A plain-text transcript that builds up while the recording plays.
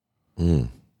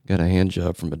Got a hand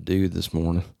job from a dude this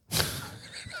morning.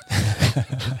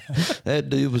 That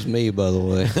dude was me, by the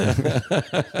way.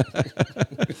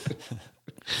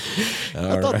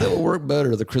 I thought that would work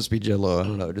better, the crispy Jell-O. I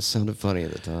don't know. It just sounded funny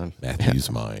at the time. Matthew's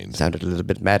mind. Sounded a little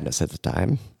bit madness at the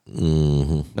time.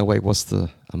 Mm-hmm. No, wait,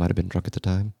 I might have been drunk at the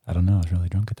time. I don't know. I was really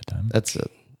drunk at the time. That's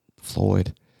it.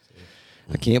 Floyd.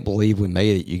 I can't believe we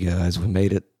made it, you guys. We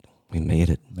made it. Made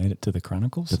it to the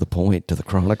Chronicles? To the point, to the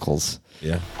Chronicles.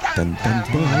 Yeah. Dun, dun,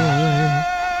 dun.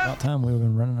 About time. We've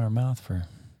been running our mouth for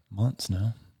months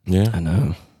now. Yeah. I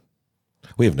know.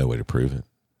 We have no way to prove it.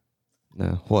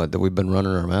 No. What, that we've been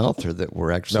running our mouth or that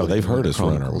we're actually... No, they've doing heard the us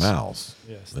run our Chronicles? mouths.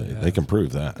 Yes, They can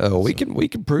prove that. Oh, we can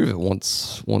prove it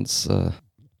once. That's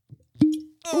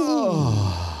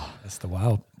the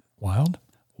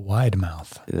wide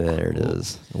mouth. There it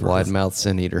is. Wide mouth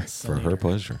sin eater. For her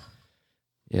pleasure.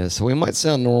 Yeah, so we might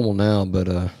sound normal now, but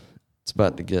it's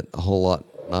about to get a whole lot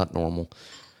not normal.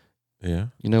 Yeah.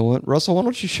 You know what, Russell? Why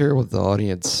don't you share with the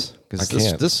audience? Because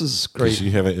this is great. Because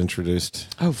you haven't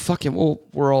introduced. Oh, fucking! Well,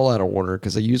 we're all out of order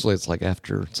because usually it's like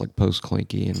after it's like post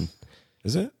Clinky and.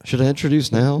 Is it? Should I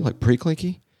introduce now, like pre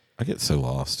Clinky? I get so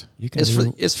lost. You can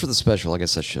It's for the special. I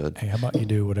guess I should. Hey, how about you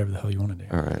do whatever the hell you want to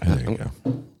do? All right, There you go.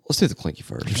 let's do the Clinky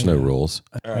first. There's no rules.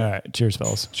 All right. Cheers,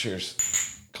 fellas.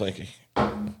 Cheers. Clinky.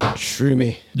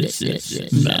 Shroomy.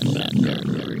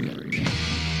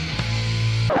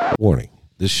 Warning.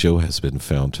 This show has been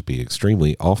found to be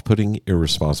extremely off-putting,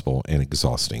 irresponsible, and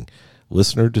exhausting.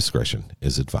 Listener discretion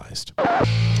is advised.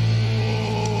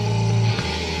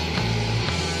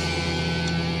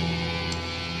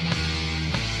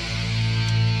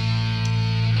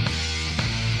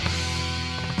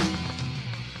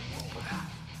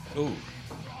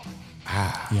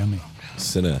 Yummy.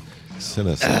 Cinna.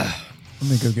 Let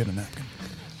me go get a napkin.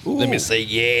 Let me say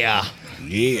yeah.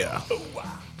 Yeah.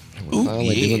 We're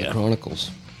finally doing the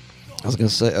Chronicles. I was gonna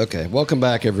say, okay, welcome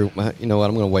back, everyone. You know what?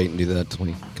 I'm gonna wait and do that till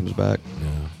he comes back.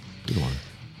 You don't want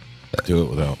to do it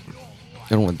without I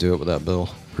don't want to do it without Bill.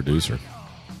 producer.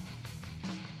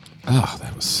 Oh,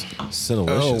 that was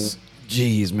Cinnalicious.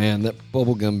 Jeez, man, that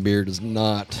bubblegum beer does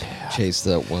not chase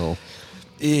that well.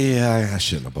 Yeah, I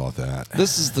shouldn't have bought that.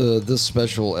 This is this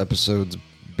special episode's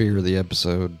beer of the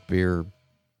episode beer.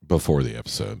 Before the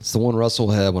episode. It's the one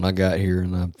Russell had when I got here,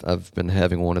 and I've been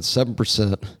having one. It's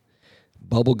 7%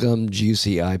 bubblegum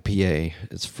juicy IPA.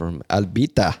 It's from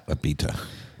Albita. Abita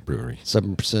Brewery.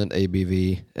 7%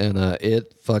 ABV, and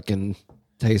it fucking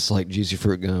tastes like juicy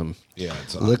fruit gum. Yeah,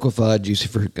 it's odd. Liquefied juicy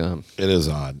fruit gum, It is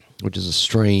odd. which is a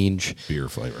strange Beer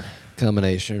flavor.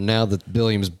 combination. Now that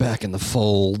Billiam's back in the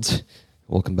fold,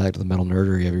 welcome back to the Metal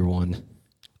Nerdery, everyone.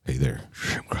 Hey there.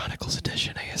 Shroom Chronicles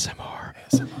Edition ASMR.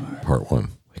 Part 1.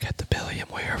 We got the Billiam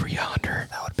way over yonder.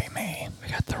 That would be me. We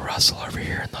got the Russell over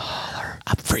here in the holler.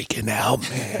 I'm freaking out,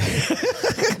 man.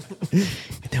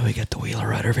 And then we got the Wheeler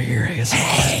right over here, ASMR.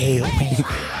 Hey,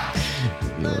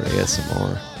 Wheeler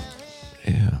ASMR.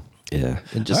 yeah. Yeah.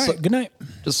 And All right. Good night.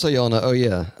 just so y'all know, oh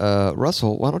yeah,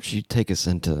 Russell, why don't you take us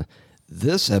into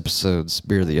this episode's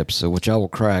beer of the episode, which I will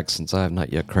crack since I have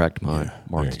not yet cracked mine.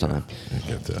 Mark's There you time. go. You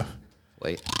get the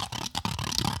Wait.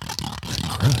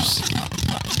 gross.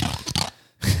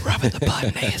 Rubbing the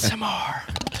button ASMR.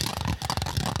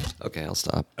 Okay, I'll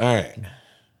stop. All right. Did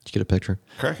you get a picture?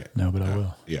 Crack it. No, but I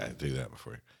will. Yeah, do that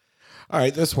before you. All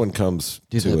right, this one comes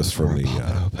Do to that us from before I pop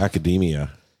it the open.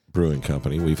 Academia Brewing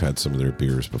Company. We've had some of their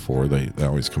beers before. They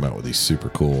always come out with these super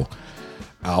cool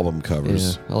album Yeah.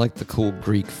 covers. I like the cool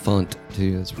Greek font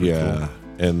too. That's pretty Yeah.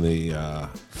 And the cool.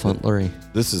 Funtlery.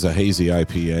 this is a hazy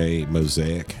IPA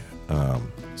mosaic. It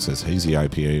says hazy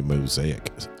IPA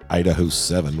mosaic. Idaho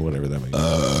 7, whatever that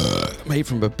means. Made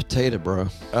from a potato, bro.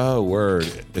 Oh, word.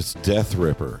 It's Death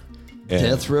Ripper. And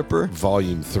Death Ripper?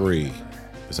 Volume 3.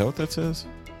 Is that what that says?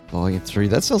 Volume 3.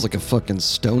 That sounds like a fucking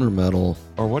stoner metal.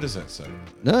 Or what does that say?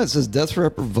 No, it says Death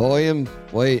Ripper Volume.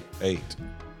 Wait. 8.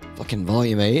 Fucking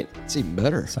Volume 8? It's even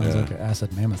better. Sounds like an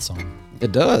Acid Mammoth song.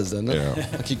 It does, doesn't it? Yeah.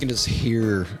 Like you can just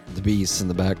hear the beast in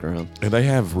the background. And they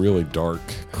have really dark,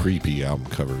 creepy album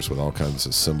covers with all kinds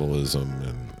of symbolism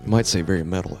and You might say very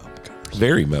metal album covers.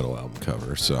 very metal album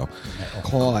covers. So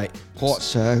Quite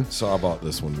so. I bought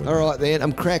this one with All right, then.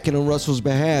 I'm cracking on Russell's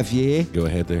behalf, yeah? Go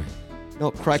ahead there.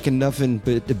 Not cracking nothing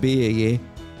but the beer, yeah?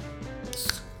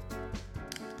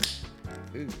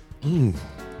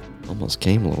 Almost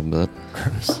came a little bit.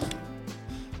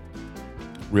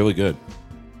 Really good.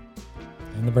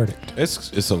 And the verdict.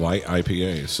 It's a light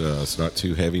IPA, so it's not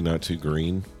too heavy, not too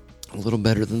green. A little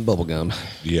better than bubblegum.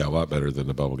 Yeah, a lot better than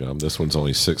the bubblegum. This one's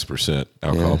only 6%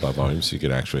 alcohol Yeah. by volume, so you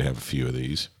could actually have a few of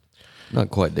these. Not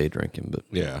quite day drinking, but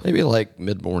Yeah. maybe like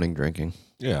mid-morning drinking.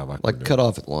 Yeah, Like cut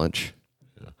off at lunch.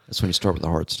 That's when you start with the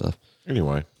hard stuff.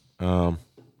 Anyway,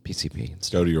 PCP and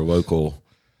stuff. go to your local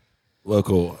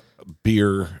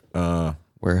beer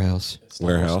Warehouse.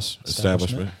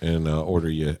 establishment and order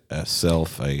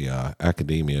yourself a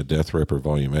Academia Death Ripper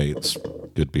Volume 8. It's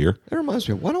good beer. That reminds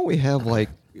me, why don't we have like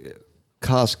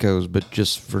Costco's, but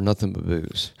just for nothing but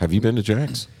booze? Have you been to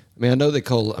Jack's? I mean, I know they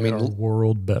call. I mean, Our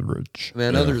world beverage. I mean,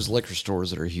 I know there's liquor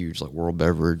stores that are huge, like World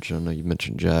Beverage. I know you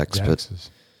mentioned Jack's, but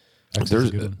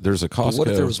There's a Costco. But what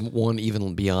if there was one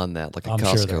even beyond that, like a I'm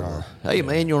Costco? sure there are. Hey,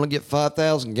 man, you want to get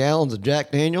 5,000 gallons of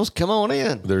Jack Daniels? Come on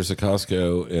in. There's a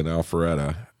Costco in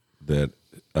Alpharetta that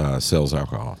sells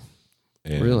alcohol.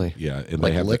 And, Really? Yeah, and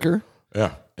Like they have liquor?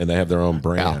 and they have their own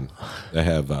brand. They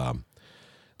have the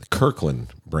Kirkland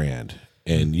brand,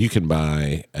 and you can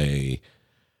buy a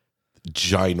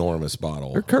ginormous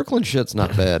bottle. Their Kirkland shit's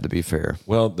not bad, to be fair.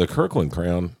 Well, the Kirkland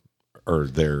Crown, or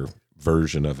their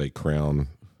version of a Crown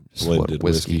blended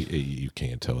whiskey? whiskey, you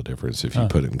can't tell a difference if you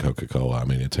put it in Coca-Cola. I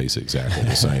mean, it tastes exactly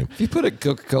the same. If you put a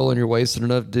Coca-Cola in your wasted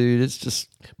enough, dude, it's just...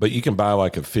 But you can buy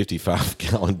like a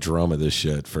 55-gallon drum of this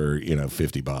shit for,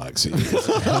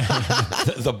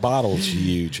 $50. The bottle's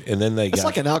huge. And then It's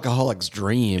like an alcoholic's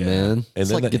dream, man. And It's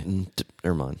then like they- getting...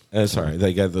 Never mind. That's all right.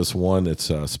 They got this one that's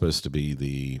supposed to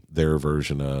be their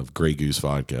version of Grey Goose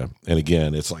vodka. And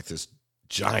again, it's like this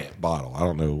giant bottle. I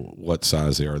don't know what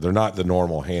size they are. They're not the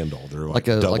normal handle. They're like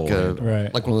double handle.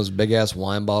 Right. like one of those big ass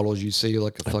wine bottles you see,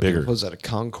 like a fucking bigger. what was that, a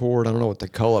Concord? I don't know what they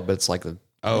call it, but it's like the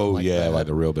Oh, like yeah, that. like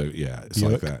the real big. Yeah, it's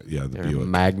Buick? like that. Yeah, the Or Buick.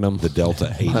 Magnum. The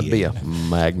Delta 88. Might be a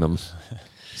Magnum.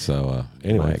 So,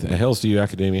 anyway, Magnum. the hell's to you,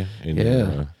 Academia? And Yeah.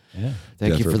 your, Yeah.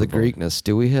 Thank Death you for the Ripper Bar. Greekness.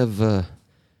 Do we have?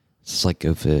 It's like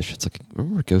Go Fish. It's like,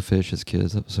 remember Go Fish as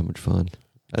kids? That was so much fun.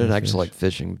 I didn't actually like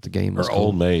fishing. But the game was or cool.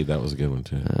 Old Maid, that was a good one,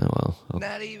 too. Well, I'm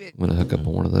gonna hook up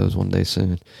on one of those one day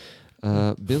soon.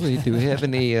 Billy, do we have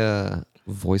any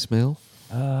voicemail?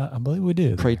 I believe we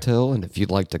do. Pray tell, and if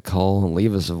you'd like to call and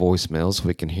leave us a voicemail so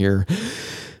we can hear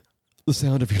the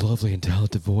sound of your lovely and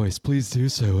talented voice, please do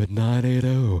so at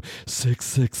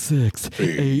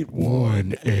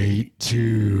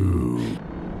 980-666-8182.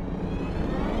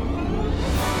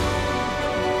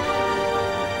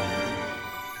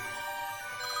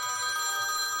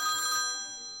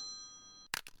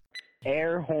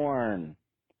 Air horn.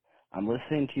 I'm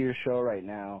listening to your show right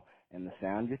now, and the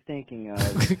sound you're thinking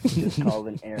of is called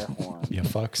an air horn. You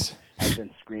fucks. I've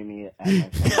been screaming it at my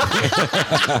phone.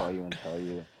 I'll call you and tell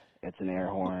you it's an air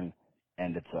horn,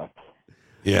 and it sucks.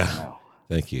 Yeah. No.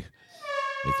 Thank you.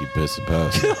 Thank you, Piss and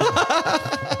Puss.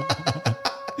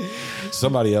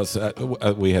 Somebody else,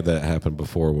 we had that happen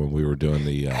before when we were doing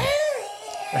the,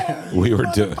 we were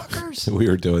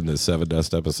doing the Seven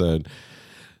Dust episode.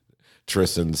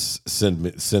 Tristan's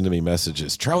sending me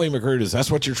messages. Charlie Magruder's.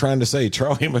 That's what you're trying to say,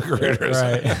 Charlie Magruder's.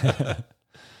 Right. I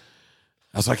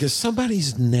was like, it's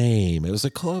somebody's name. It was a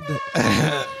club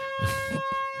that.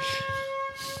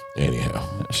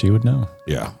 Anyhow, She would know.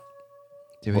 yeah.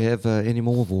 Do we have any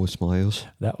more voicemails?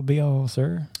 That would be all,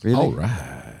 sir. Really? All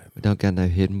right. We don't got no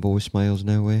hidden voicemails,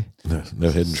 no way? No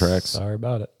hidden tracks. Sorry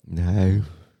about it. No.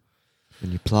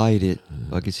 When you played it,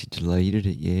 I guess you deleted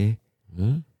it, yeah?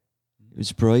 Huh? It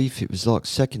was brief. It was like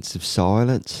seconds of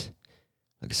silence.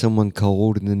 Like someone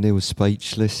called and then they were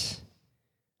speechless.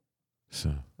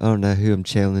 So, I don't know who I'm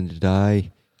channeling today.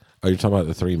 oh, you're talking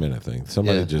about the 3-minute thing.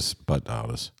 Somebody Yeah. just butt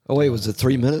dialed us. Oh, wait, was it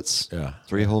 3 minutes? Yeah.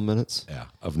 3 whole minutes? Yeah.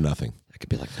 Of nothing. That could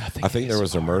be like nothing. I think there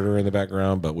was a murder in the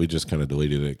background, but we just kind of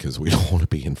deleted it because we don't want to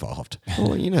be involved. Well,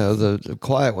 the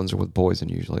quiet ones are with poison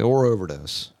usually, or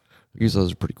overdose. Usually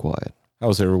those are pretty quiet. How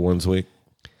was everyone's week?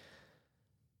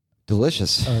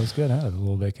 Delicious. Oh, it was good. I had a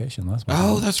little vacation last week.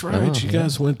 Oh, that's right. Oh, you yeah.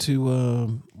 guys went to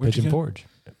where'd you Pigeon go? Forge.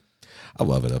 I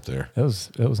love it up there. It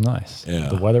was nice. Yeah.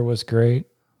 The weather was great.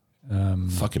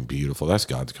 Fucking beautiful. That's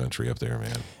God's country up there,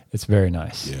 man. It's very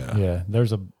nice. Yeah. Yeah.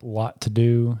 There's a lot to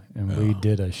do, and we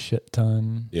did a shit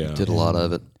ton. Yeah. Did a lot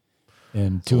of it.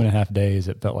 In 2.5 days,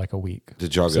 it felt like a week.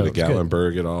 Did y'all So go to it was good.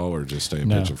 Gatlinburg at all, or just stay in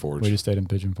No, Pigeon Forge? we just stayed in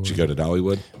Pigeon Forge. Did you go to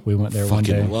Dollywood? We went there one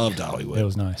Fucking day. love Dollywood. It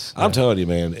was nice. I'm Yeah. telling you,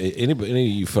 man. Any of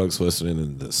you folks listening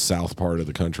in the south part of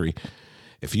the country,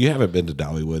 if you haven't been to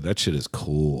Dollywood, that shit is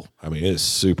cool. I mean, it is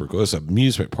super cool. It's an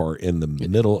amusement park in the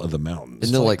middle of the mountains.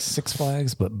 Isn't it like Six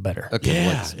Flags, but better. okay,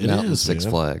 Yeah, like it Mountain is, Six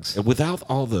man. Flags? And without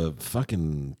all the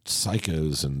fucking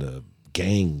psychos and the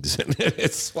gangs,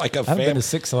 it's like a I haven't been family. to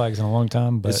Six Flags in a long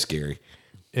time, but It's scary.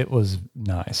 it was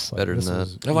nice. Like, Better this than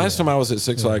was- The last time I was at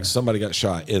Six Flags, somebody got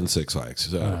shot in Six Flags.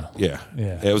 So, yeah.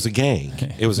 It was a gang.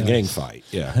 It was a gang fight.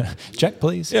 Yeah. Check,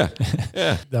 please. Yeah.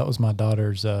 Yeah. That was my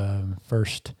daughter's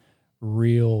first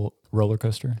real roller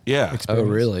coaster. Yeah. experience. Oh,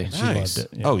 really? She Nice.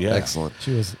 loved it. Oh, yeah. Excellent.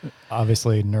 She was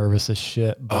obviously nervous as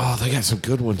shit. But Oh, they got some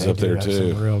good ones they up do there have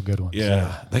too. Some real good ones.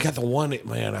 Yeah. They got the one,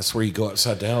 man, I swear you go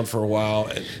upside down for a while.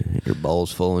 And Your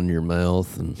balls full in your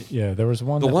mouth, and Yeah, there was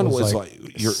one. the that one was was like,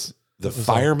 the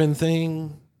fireman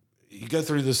thing. You go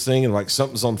through this thing and like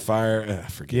something's on fire. I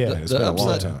forget. Yeah. Man, it's the been a long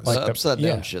upside, time. like the the- upside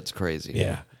down yeah. shit's crazy.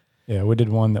 Yeah. Yeah, we did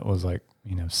one that was like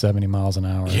 70 miles an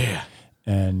hour. Yeah.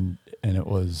 and there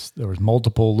was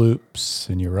multiple loops,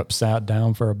 and you were upside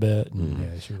down for a bit. And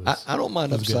yeah, she was. I don't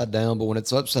mind upside down, but when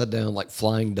it's upside down, like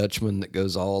Flying Dutchman that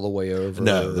goes all the way over.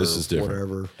 No, this or is different.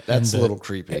 Whatever. That's a little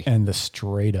creepy. and the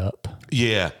straight up.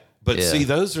 Yeah. But Yeah. see,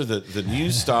 those are the new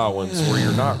style ones where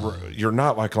you're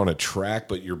not like on a track,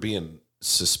 but you're being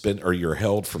suspended or you're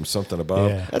held from something above.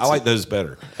 Yeah. I like those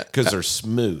better because they're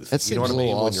smooth. That seems you know what a I mean?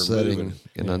 little When you're offsetting moving.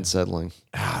 and unsettling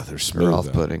They're or smooth. though.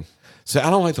 off-putting. See,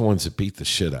 I don't like the ones that beat the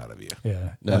shit out of you.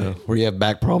 Yeah, No, where you have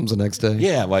back problems the next day.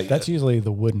 Yeah, like that's usually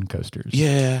the wooden coasters.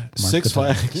 yeah. the Six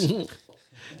time. Flags.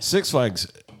 Six Flags.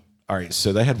 All right,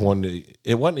 so they had one.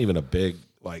 It wasn't even a big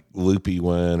like loopy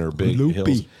one or big Loopy.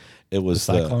 hills. It was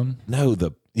The Cyclone?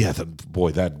 the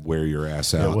boy that'd wear your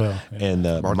ass out. will, yeah. And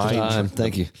the Mark the time. mine,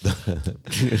 Thank you.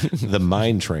 the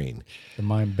mine train. The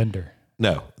Mind Bender.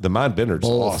 No, the mine bender's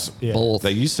Both. awesome. Yeah. Both.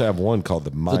 They used to have one called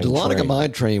the The mine Dahlonega train.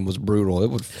 Mine Train was brutal. It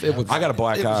would. I got a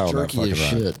black it eye was on that jerky as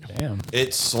fucking ride. shit, Damn,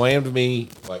 It slammed me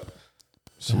like what's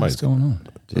somebody's. going on?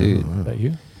 dude. Is that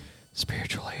you?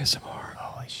 Spiritual ASMR.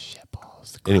 Holy shit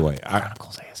balls! The Anyway,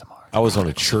 Chronicles ASMR. I was on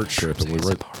a church trip and we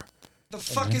were. The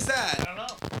fuck is that?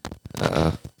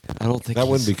 I don't think That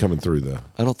wouldn't he's- be coming through though.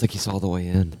 I don't think he's all the way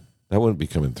in. That wouldn't be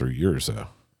coming through yours though.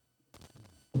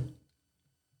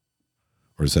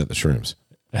 Or is that the shrooms?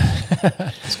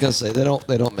 I was gonna say they don't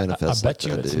I manifest. bet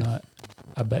you like that, it's dude. not.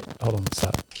 I bet. Hold on,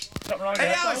 stop.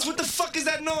 Hey Alex, what the fuck is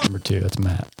that noise? Number 2, that's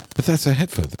Matt. But that's a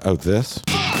headphone. Oh, this?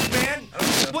 Fuck, man.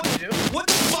 What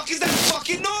the fuck is that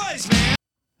fucking noise, man?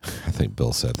 I think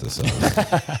Bill set this up.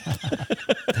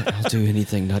 I'll do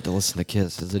anything not to listen to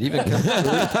Kiss. Is it even coming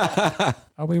through?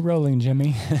 Are we rolling,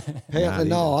 Jimmy? Apparently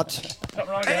not.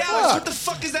 Hey Alex, what the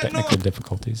fuck is that Technical noise?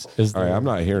 difficulties. Is All there, right, I'm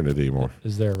not hearing it anymore.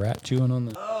 is there a rat chewing on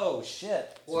the? Oh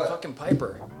shit! What? Fucking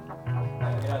Piper.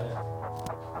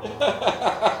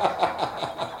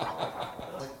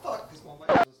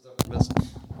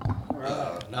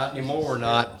 Not anymore.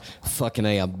 Not fucking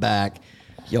A. I'm back.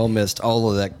 Y'all missed all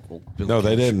of that. No,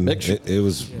 they didn't. Picture. It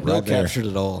was Bill right there. captured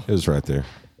it all. It was right there.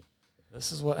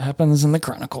 This is what happens in the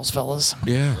Chronicles, fellas.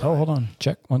 Yeah. Oh, hold on.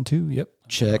 Check 1, 2. Yep.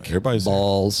 Check. Everybody's there.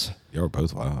 balls. Y'all were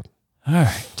both loud. All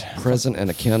right. Present and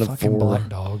accounted Fucking for. black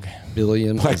dog.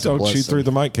 Billion. Like, is a don't shoot blessing. through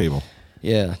the mic cable.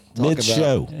 Yeah. talk Mid about-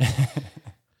 show.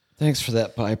 Thanks for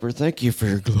that, Piper. Thank you for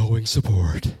your glowing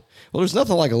support. Well, there's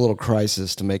nothing like a little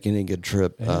crisis to make any good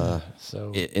trip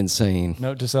So, insane.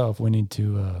 note to self: we need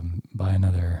to buy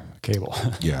another cable.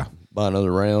 Yeah. Buy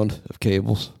another round of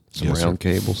cables, some Yes, round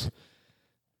sir. cables.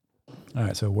 All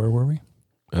right. So where were we?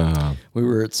 We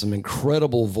were at some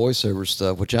incredible voiceover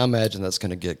stuff, which I imagine that's going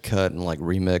to get cut and like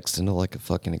remixed into like a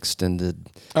fucking extended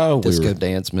disco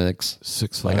dance mix.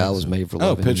 Six Like I Flags. was made for Oh,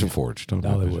 loving Pigeon you. Forge. Don't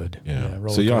Dollywood. Yeah. Yeah, roller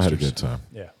So y'all had a coasters. good time.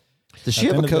 Yeah. Does she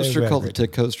At have the a end of the day, coaster we had called the great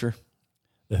Tick Coaster?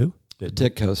 The who? The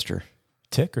Tick Coaster.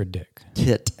 Tick or Dick?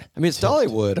 Tit. I mean, it's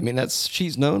Dollywood. I mean,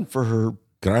 she's known for her.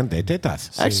 Grande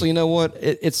tetas. Actually, you know what?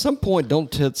 At some point,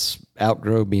 don't tits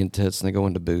outgrow being tits and they go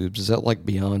into boobs? Is that like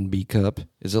beyond B cup?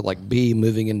 Is it like B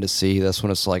moving into C? That's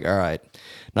when it's like, all right,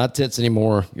 not tits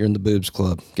anymore. You're in the boobs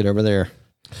club. Get over there.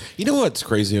 You know what's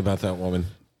crazy about that woman?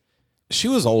 She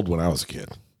was old when I was a kid.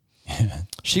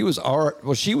 She was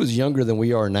she was younger than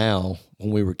we are now when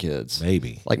we were kids.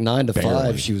 Maybe. Like 9 to Barely.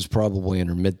 5, she was probably in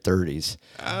her mid 30s.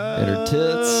 And her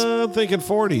tits, I'm thinking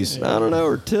 40s. I don't know,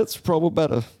 her tits probably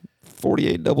about a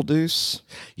 48 double deuce.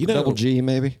 You know- double G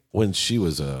maybe. When she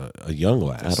was a young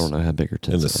lass. I don't know how big her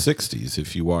tits In the are. 60s,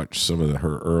 if you watch some of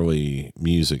her early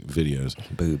music videos,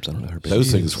 Boobs, I don't know her boobs.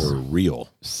 those things were real.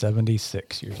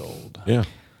 76 years old. Yeah.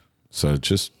 So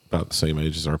just about the same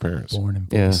age as our parents. Born in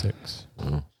Yeah. 46.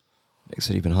 Makes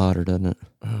it even hotter, doesn't it?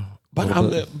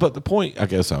 But the point I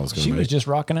guess I was going She to was make just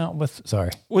rocking out with,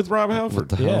 sorry. with Rob Halford.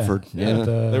 The Halford. Yeah.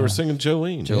 They were singing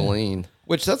Jolene. Jolene.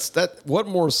 Which what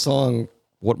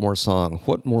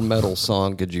more metal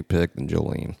song could you pick than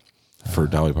Jolene? For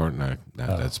Dolly Parton.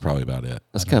 No, that's probably about it.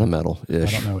 That's kind of I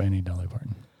metal-ish. don't know any Dolly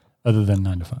Parton other than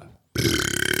 9 to 5.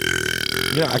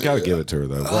 Yeah, I got to give it to her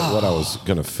though. What I was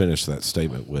going to finish that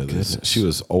statement with is she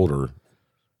was older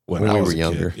when When I we was were a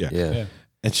younger. kid. Yeah.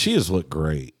 And she has looked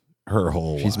great her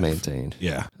whole She's life. maintained.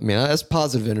 Yeah. I mean, that's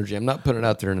positive energy. I'm not putting it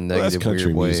out there in a Well, that's negative, country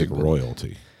weird way. music but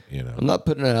royalty. You know, I'm not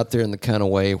putting it out there in the kind of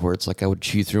way where it's like I would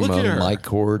chew through look my at own her mic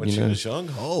cord. when You she know, was young.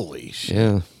 Holy shit!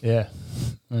 yeah, Yeah.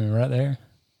 I mean, right there.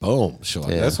 Boom! She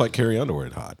like Yeah. that's like Carrie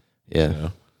Underwood hot. yeah. You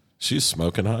know? She's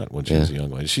smoking hot when she was a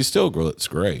young lady. She still looks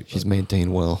great. She's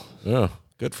maintained well. Yeah,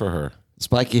 good for her.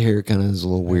 Spiky hair kind of is a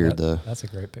little weird though. That's a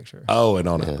great picture. Oh, and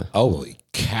on a holy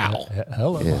cow!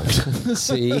 Hello.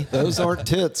 See, those aren't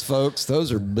tits, folks.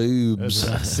 Those are boobs. Those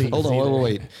are not seats Hold on, either.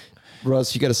 wait.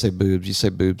 Russ, you got to say boobs. You say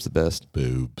boobs the best.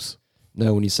 Boobs,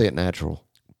 No, when you say it natural.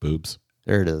 boobs.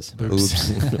 There it is.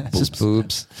 Boobs. It's just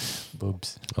boobs.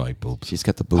 Boobs. I like boobs. She's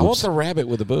got the I want boobs. the rabbit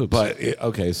with the boobs. But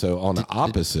okay, so on the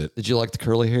opposite, Did you like the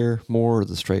curly hair more or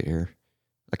the straight hair?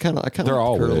 I kind of they're like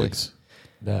all the curly. wigs.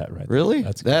 That right. Really?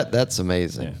 That's That's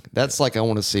amazing. Yeah. That's like I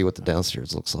want to see what the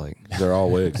downstairs looks like. They're all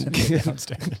wigs.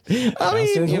 downstairs. I mean,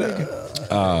 Downstairs you wig.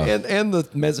 know, and the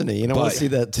mezzanine. I want but- to see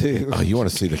that too. Oh, you want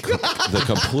to see the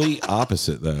complete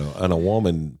opposite though? On a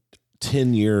woman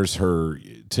 10 years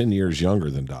younger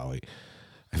than Dolly.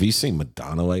 Have you seen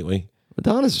Madonna lately?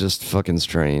 Madonna's just fucking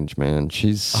strange, man.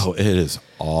 She's. Oh, it is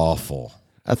awful.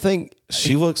 I think.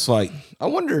 She looks like I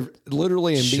wonder,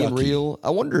 literally, and being Chucky. real, I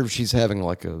wonder if she's having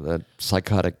like a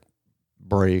psychotic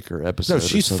break or episode. no, or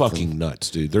she's something. fucking nuts,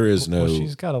 dude. There is no. Well,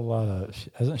 she's got a lot of.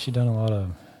 Hasn't she done a lot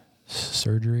of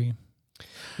surgery?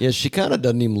 Yeah, she kind of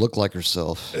doesn't even look like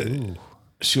herself.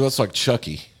 She looks like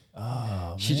Chucky.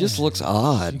 Oh, She just looks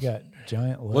odd. She got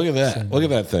giant lips. Look at that. and Look at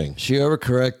that thing. She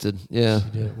overcorrected. Yeah, she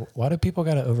did- Why do people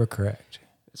got to overcorrect?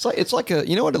 it's like a.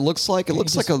 You know what it looks like? It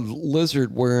looks like a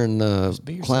lizard wearing be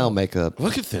yourself. clown makeup.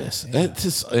 Look at this.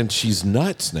 And she's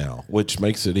nuts now, which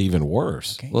makes it even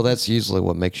worse. Well, that's usually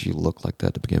what makes you look like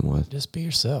that to begin with. Just be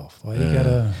yourself. Why you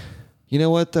gotta? You know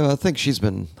what though? I think she's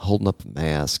been holding up a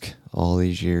mask all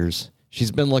these years. She's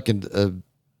been like a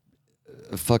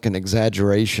fucking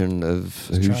exaggeration of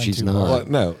who trying she's too not. Well,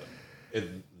 no. At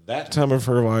that time of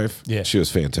her life, Yeah. she was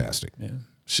fantastic. Yeah.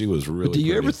 She was really Do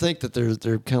you pretty. ever think that they're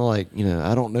kind of like, you know,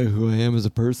 I don't know who I am as a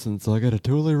person, so I got to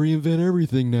totally reinvent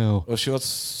everything now? Well, she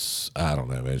looks, I don't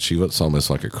know, man. She looks almost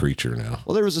like a creature now.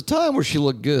 Well, there was a time where she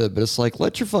looked good, but it's like,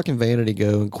 let your fucking vanity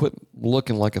go and quit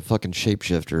looking like a fucking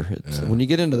shapeshifter. When you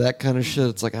get into that kind of shit,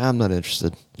 it's like, I'm not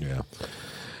interested. Yeah.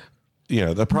 You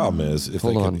know, the problem is if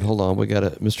Hold on. We got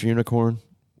it. Mr. Unicorn,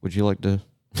 would you like to?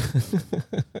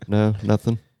 No,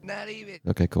 nothing? Not even.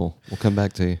 Okay, cool. We'll come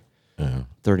back to you.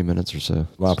 30 minutes or so.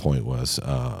 my point was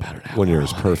when you're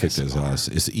as perfect as us,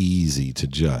 it's easy to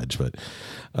judge. But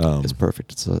It's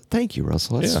perfect. It's thank you,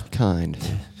 Russell. That's Yeah. kind.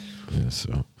 yeah,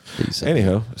 so Please.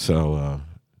 anyhow, so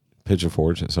Pigeon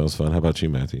Forge, that sounds fun. How about you,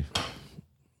 Matthew?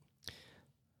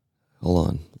 Hold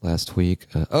on. Last week.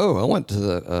 I went to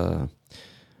the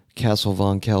Castle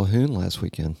Von Calhoun last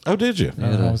weekend. Oh, did you?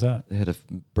 How was that? They had a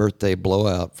birthday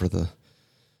blowout for the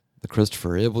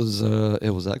Christopher. It was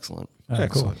excellent. Oh, cool.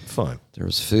 Excellent. Fun. There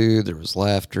was food, there was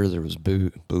laughter, there was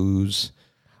booze.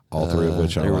 All three of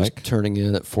which I there was like. turning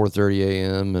in at 4:30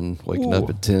 a.m. and waking up Ooh.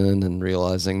 at 10 and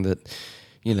realizing that,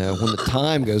 you know, when the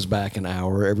time goes back an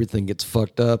hour, everything gets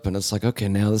fucked up, and it's like, okay,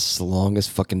 now this is the longest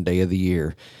fucking day of the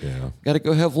year. Yeah. Got to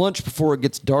go have lunch before it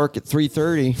gets dark at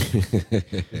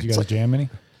 3:30. Did you guys jam any?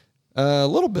 A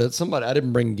little bit. Somebody, I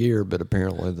didn't bring gear, but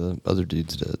apparently the other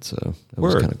dudes did, so that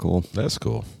was Word. kind of cool. That's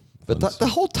cool. But the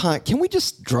whole time, can we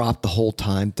just drop the whole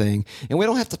time thing? And we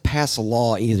don't have to pass a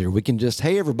law either. We can just,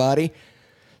 hey, everybody,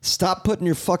 stop putting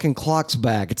your fucking clocks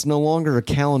back. It's no longer a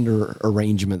calendar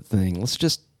arrangement thing. Let's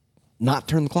just not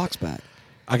turn the clocks back.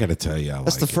 I got to tell you,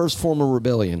 That's the first form of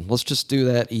rebellion. Let's just do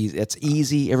that easy. It's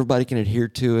easy. Everybody can adhere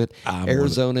to it.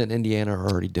 Arizona and Indiana are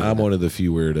already doing I'm it. one of the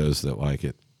few weirdos that like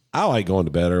it. I like going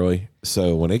to bed early,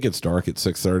 so when it gets dark at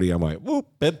 6:30, I'm like, whoop,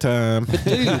 bedtime. Dude,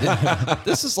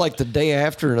 this is like the day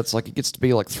after, and it's like it gets to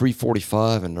be like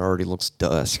 3:45, and it already looks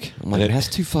dusk. I'm like, that's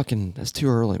too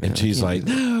early, man. And she's like,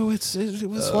 no, let's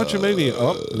watch a movie.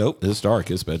 Oh, nope, it's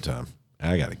dark. It's bedtime.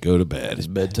 I got to go to bed. It's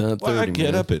bedtime 30, Well, I get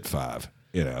man. up at 5,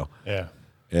 you know. Yeah.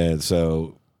 And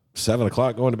so 7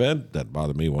 o'clock going to bed, doesn't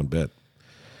bother me one bit.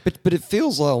 But it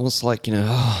feels almost like, you know,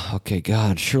 oh, okay,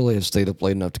 God, surely I've stayed up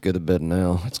late enough to go to bed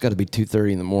now. It's got to be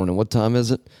 2:30 in the morning. What time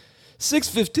is it?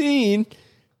 6:15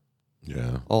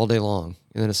 Yeah. all day long.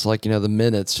 And then it's like, you know, the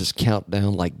minutes just count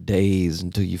down like days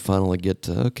until you finally get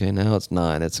to, okay, now it's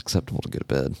 9. It's acceptable to go to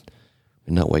bed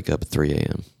and not wake up at 3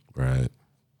 a.m. Right.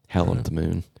 Howling at the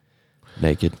moon,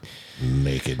 naked.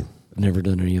 Naked. I've never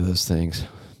done any of those things.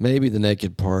 Maybe the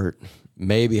naked part,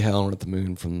 maybe howling at the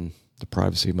moon from the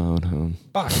privacy of my own home.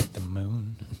 Bark at the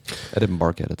moon. I didn't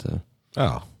bark at it, though.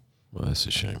 Oh, well, that's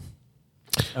a shame.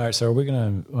 All right, so are we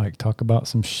gonna like talk about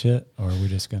some shit, or are we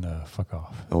just gonna fuck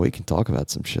off? Oh, we can talk about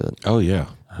some shit. Oh yeah,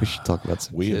 We should talk about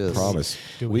some we have Kiss. promised.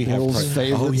 Do We have Bill's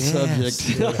favorite yes.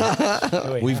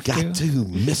 subject. We've got to,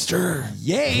 Mister.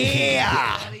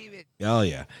 Yeah. Oh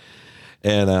yeah.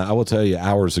 And I will tell you,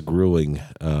 hours of grueling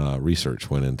research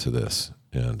went into this,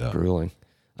 and Grueling.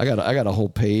 I got a whole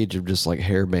page of just like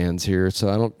hair bands here.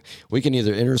 So we can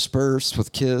either intersperse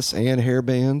with Kiss and hair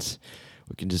bands.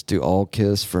 We can just do all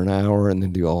Kiss for an hour and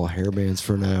then do all hair bands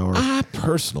for an hour. I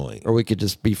personally Or we could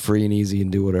just be free and easy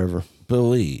and do whatever.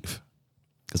 believe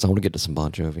Because I want to get to some Bon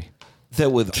Jovi.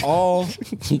 that with all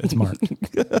It's Mark.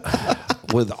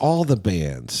 with all the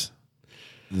bands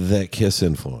that Kiss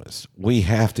influenced, we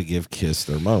have to give Kiss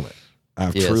their moment.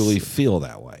 I Yes. truly feel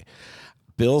that way.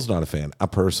 Bill's not a fan. I'm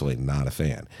personally not a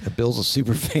fan. Bill's a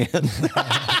super fan.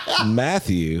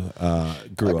 Matthew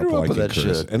grew up up liking with that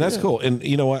Kiss, shit. and that's cool. And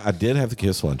you know what? I did have the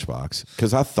Kiss lunchbox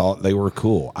because I thought they were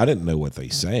cool. I didn't know what they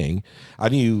sang. I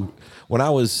knew when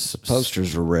I was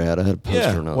Posters were rad. I had a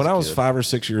poster when I was a kid. 5 or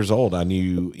 6 years old. I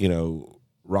knew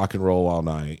Rock and Roll All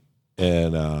Night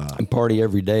and And party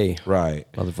every day,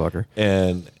 right. motherfucker.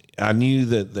 And I knew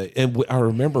that I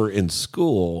remember in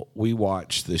school, we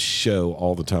watched this show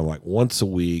all the time, like once a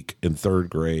week in 3rd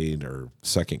grade or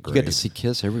 2nd You grade. get to see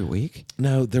Kiss every week?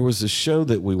 No, there was a show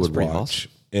that we would pretty watch,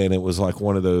 and it was like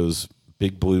one of those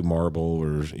Big Blue Marble,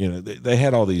 or they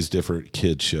had all these different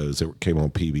kids shows that came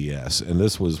on PBS, and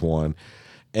this was one,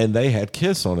 and they had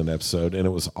Kiss on an episode, and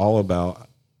it was all about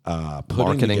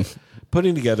Marketing.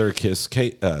 putting together a Kiss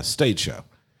stage show.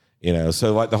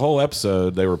 So like the whole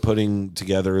episode, they were putting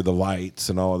together the lights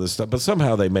and all of this stuff, but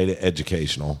somehow they made it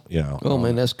educational. Oh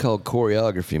man, that's called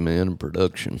choreography, man, and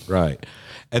production. Right.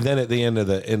 And then at the end of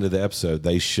the episode,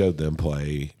 they showed them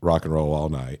play Rock and Roll All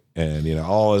Night, and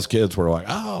all us kids were like,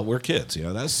 "Oh, we're kids,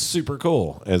 that's super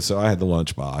cool." And so I had the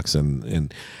lunchbox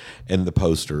and the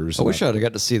posters. I wish I'd have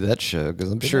got to see that show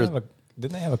because I'm sure.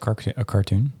 Didn't they have a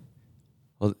cartoon?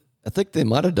 Well, I think they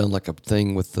might have done like a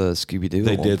thing with Scooby Doo.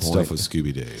 they did stuff with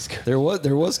Scooby Doo.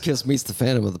 There was Kiss meets the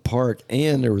Phantom of the Park,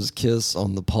 and there was Kiss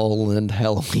on the Paul Lynde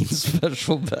Halloween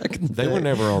special back in the They day. were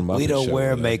never on Muppet We don't Show,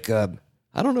 wear were they? makeup.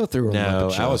 I don't know if they were on No,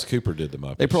 Muppet Show. Alice Cooper did the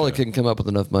Muppet. They probably Show. couldn't come up with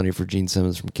enough money for Gene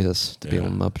Simmons from Kiss to be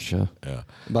on the Muppet Show. Yeah.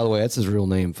 And by the way, that's his real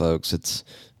name, folks. It's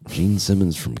Gene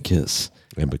Simmons from Kiss.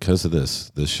 And because of this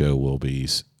show will be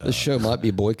This show might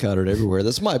be boycotted everywhere.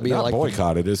 This might be not like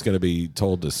boycotted. It's going to be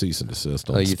told to cease and desist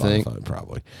on you think? Spotify,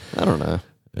 probably. I don't know.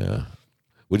 Yeah.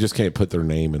 We just can't put their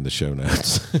name in the show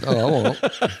notes Oh, I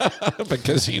won't.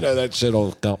 because that shit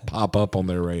will pop up on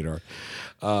their radar.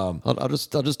 I'll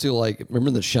just do like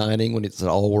remember The Shining when it's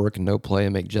all work and no play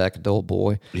and make Jack a dull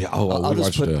boy. Yeah. I'll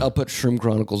put Shroom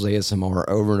Chronicles ASMR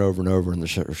over and over and over in the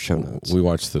show notes. We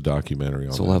watched the documentary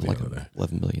on So we'll that have the like other day.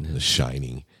 11 million The hits.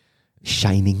 Shining.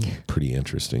 Shining. Pretty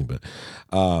interesting,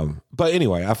 but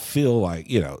anyway, I feel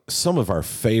like some of our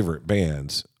favorite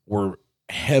bands were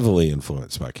heavily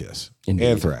influenced by Kiss. Indeed.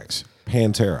 Anthrax,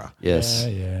 Pantera. Yes.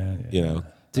 Yeah.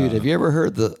 Dude, have you ever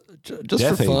heard just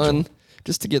Death for fun, Angel.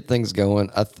 just to get things going,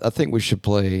 I think we should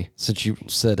play, since you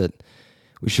said it,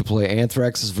 we should play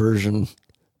Anthrax's version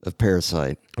of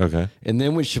Parasite. Okay. And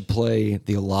then we should play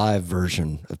the Alive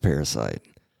version of Parasite.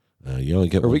 You only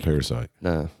get one Parasite.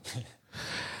 No.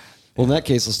 Well, in that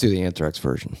case, let's do the Anthrax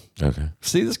version. Okay.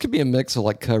 See, this could be a mix of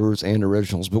like covers and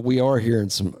originals, but we are hearing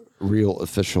some real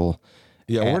official.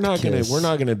 Yeah, we're not Kiss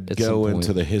gonna at go some point.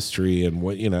 into the history and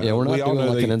what Yeah, we're not we all doing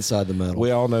know like an inside the metal.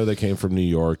 We all know they came from New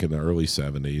York in the early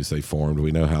 '70s. They formed.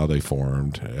 We know how they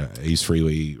formed. Ace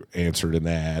Frehley answered an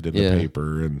ad in Yeah. the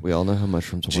paper, and We all know how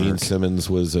mushrooms Gene work. Simmons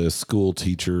was a school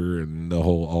teacher, and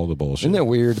all the bullshit. Isn't that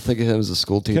weird to think of him as a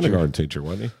school teacher? Kindergarten teacher,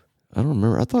 wasn't he? I don't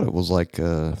remember. I thought it was like.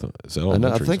 It's I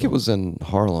elementary think it school. was in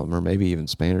Harlem or maybe even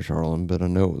Spanish Harlem, but I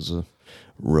know it was a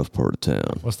rough part of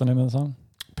town. What's the name of the song?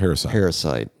 Parasite.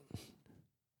 Parasite.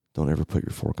 Don't ever put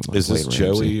your fork on my Is this plate,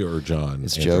 Ramsey. Joey or John?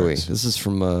 It's Anthrax? Joey. This is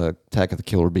from Attack of the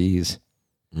Killer Bees.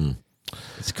 Mm.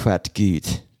 It's quite good.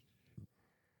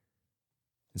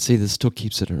 And see, this still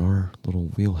keeps it in our little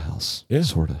wheelhouse. Yeah.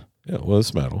 Sort of. Yeah, well,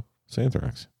 it's metal. It's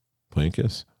Anthrax. Playing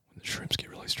Kiss. When the shrooms get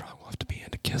really strong, we'll have to be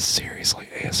into Kiss seriously.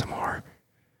 ASMR.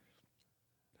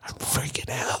 I'm freaking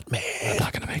out, man. I'm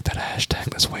not going to make that a hashtag.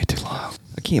 That's way too long.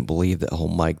 I can't believe that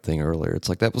whole mic thing earlier. It's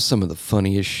like that was some of the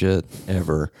funniest shit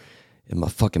ever. And my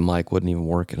fucking mic wouldn't even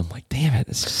work. And I'm like, damn it.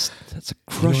 That's a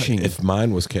crushing. If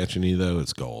mine was catching you, though,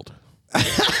 it's gold.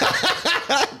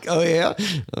 Oh, yeah?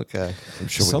 Okay. I'm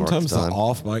sure we marked Sometimes the time.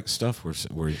 off mic stuff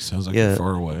where it sounds like Yeah, you're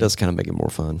far away it does kind of make it more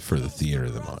fun. for the theater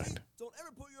of the mind. Don't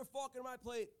ever put your fork in my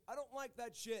plate. I don't like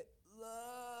that shit.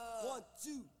 1,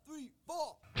 2, 3,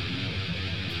 4.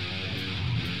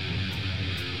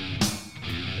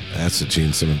 That's the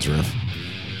Gene Simmons riff.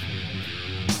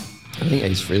 I think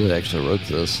Ace Frehley actually wrote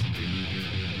this.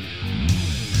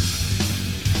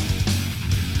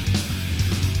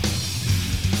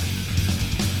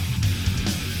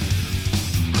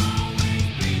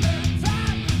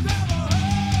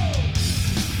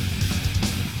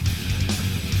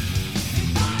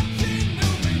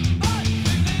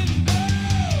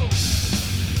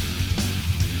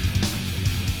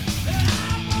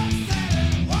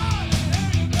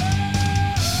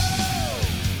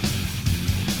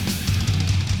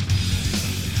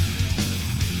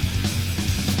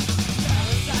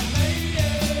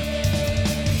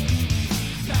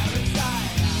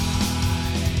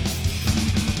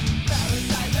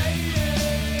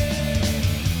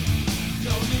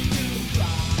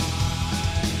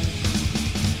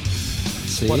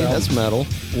 See, that's metal.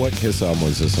 What Kiss album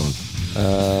was this on?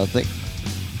 I think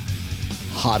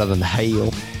Hotter Than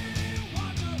Hell,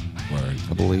 Word.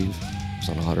 I believe. It's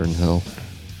on Hotter Than Hell.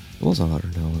 It was on Hotter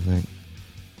Than Hell, I think.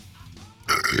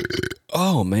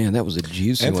 Oh, man, that was a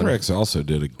juicy one. Anthrax also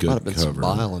did a Might good have been some cover.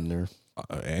 bile in there.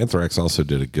 Anthrax also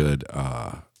did a good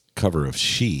cover of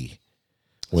She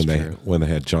when That's they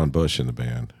had John Bush in the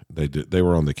band. They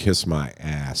were on the Kiss My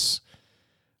Ass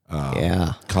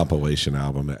compilation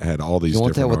album. It had all these You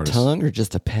want that different with artists. tongue or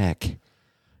just a peck?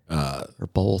 Or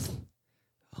both?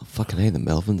 Oh, fucking hey, the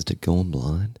Melvins did Going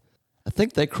Blind. I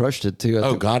think they crushed it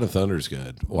too. God of Thunder's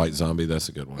good. White Zombie, that's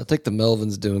a good one. I think the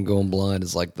Melvins doing Going Blind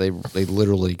is like they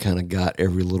literally kind of got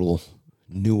every little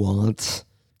nuance.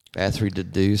 Bathory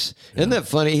deduce. Isn't that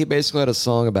funny? He basically had a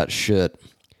song about shit.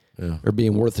 Yeah. Or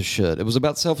being worth a shit. It was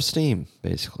about self-esteem,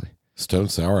 basically. Stone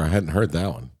Sour, I hadn't heard that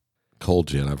one. Cold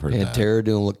Gin, I've heard that. Pantera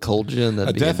doing Cold Gin.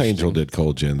 A Death Angel did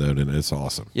Cold Gin, though, and it's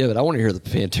awesome. Yeah, but I want to hear the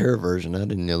Pantera version. I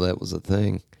didn't know that was a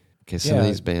thing. Okay, some of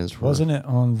these bands were. Wasn't it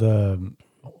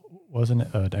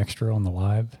an extra on the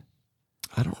live?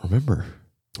 I don't remember.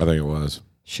 I think it was.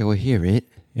 Shall we hear it?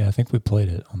 Yeah, I think we played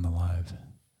it on the live.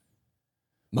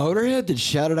 Motorhead did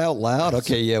Shout It Out Loud?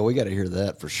 Okay, yeah, we got to hear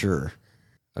that for sure.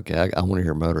 Okay, I want to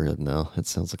hear Motorhead now. It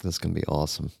sounds like this is going to be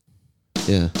awesome.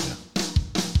 Yeah.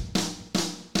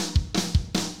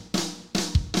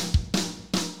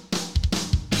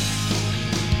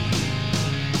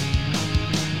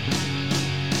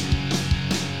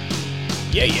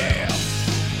 Yeah.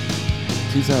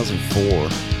 2004.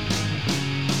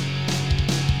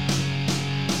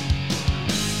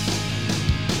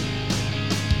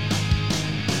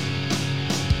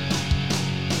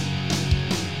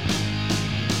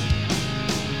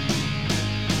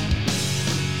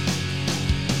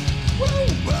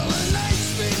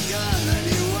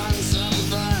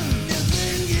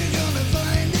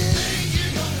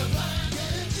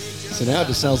 So now it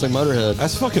just sounds like Motorhead.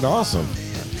 That's fucking awesome.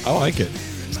 I like it.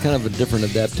 It's kind of a different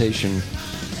adaptation.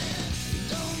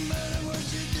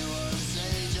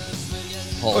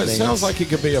 Hall Well, it dance. sounds like it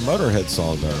could be a Motorhead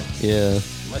song, though. Yeah.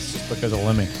 That's just because of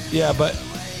Lemmy. Yeah, but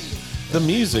the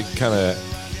music kind of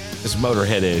is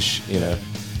Motorhead-ish, you know.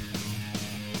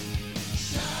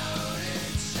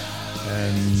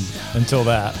 And until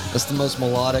that, That's the most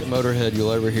melodic Motorhead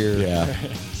you'll ever hear Yeah.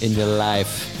 in your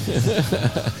life.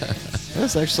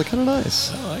 That's actually kind of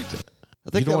nice. I liked it. I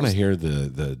think You don't that want was, to hear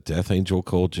the Death Angel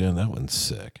Cold Gin? That one's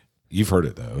sick. You've heard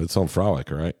it, though. It's on Frolic,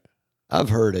 right? I've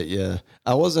heard it, yeah.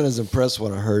 I wasn't as impressed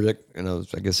when I heard it. You know,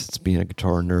 I guess it's being a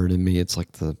guitar nerd in me. It's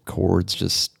like the chords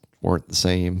just weren't the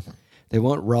same. They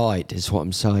weren't right, is what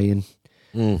I'm saying.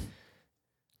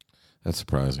 That's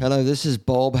surprising. Hello, this is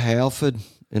Bob Halford,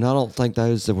 and I don't think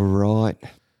those that were right.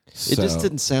 It just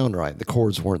didn't sound right. The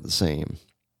chords weren't the same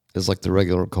as like the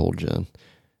regular Cold Gin.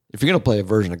 If you're going to play a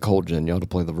version of Cold Gin, you ought to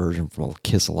play the version from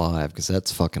Kiss Alive because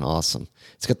that's fucking awesome.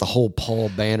 It's got the whole Paul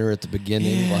banner at the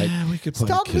beginning. Yeah, like, we could play a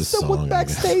talking to Kiss someone song, I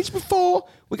backstage before.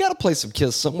 We got to play some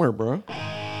Kiss somewhere, bro.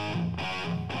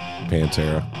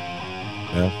 Pantera.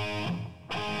 Yeah.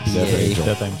 Death Yay. Angel.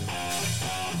 Death Angel.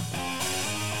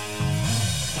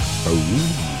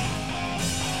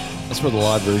 Oh. That's where the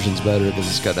live version's better because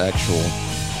it's got actual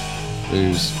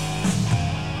booze.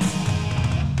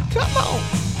 Come on.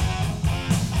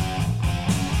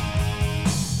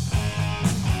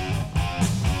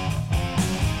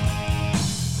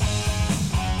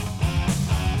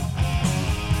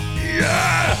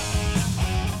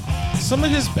 Some of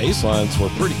his bass lines were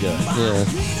pretty good. Yeah.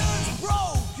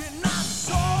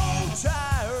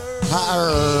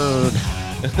 Tired.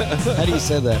 How do you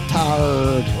say that?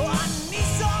 Tired.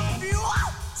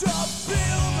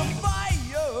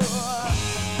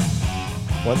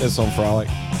 Wasn't this on Frolic?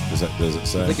 Does it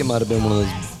say? I think it might have been one of those.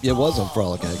 Yeah, it was on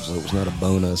Frolic, actually. It was not a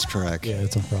bonus track. Yeah,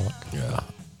 it's on Frolic. Yeah.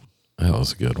 That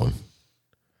was a good one.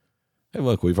 Hey,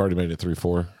 look, we've already made it through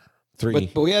 4.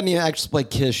 3. But we haven't even actually played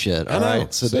Kiss yet. All know.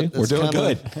 right, so See? We're doing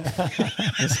good.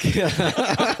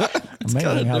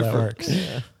 Amazing how that works.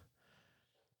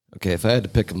 Okay, if I had to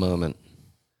pick a moment,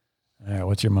 All right,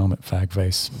 what's your moment, fag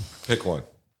face? Pick one.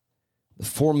 the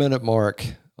 4-minute mark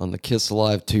on the Kiss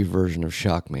Alive 2 version of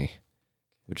Shock Me,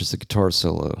 which is a guitar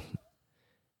solo.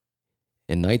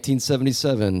 In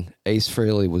 1977, Ace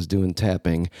Frehley was doing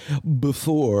tapping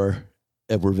before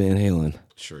Edward Van Halen.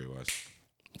 Sure he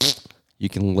was. You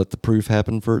can let the proof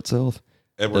happen for itself.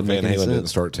 Edward Doesn't Van make any Halen didn't sense.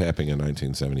 start tapping in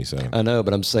 1977. I know,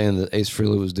 but I'm saying that Ace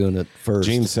Frehley was doing it first.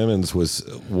 Gene Simmons was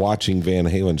watching Van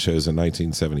Halen shows in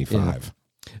 1975.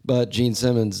 But Gene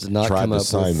Simmons did not Tried come to up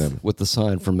sign them. with the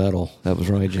sign for metal. That was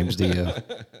Ronnie James Dio.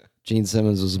 Gene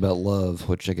Simmons was about love,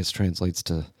 which I guess translates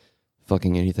to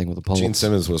fucking anything with a pulse. Gene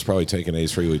Simmons was probably taking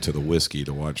Ace Frehley to the whiskey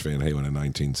to watch Van Halen in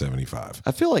 1975.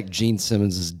 I feel like Gene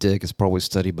Simmons' dick is probably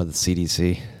studied by the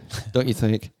CDC. Don't you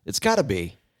think? It's got to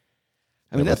be.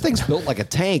 I mean, that thing's built like a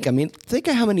tank. I mean, think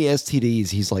of how many STDs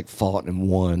he's like fought and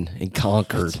won and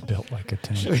conquered. Built like a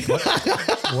tank.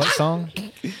 What song?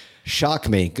 Shock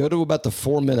Me. Go to about the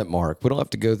 4-minute mark. We don't have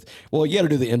to go. Well, you got to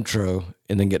do the intro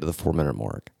and then get to the 4-minute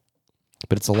mark.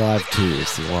 But it's a live too.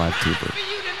 It's the live too. For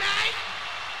you tonight,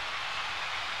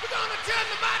 we're gonna turn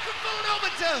the microphone over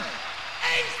to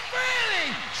Ace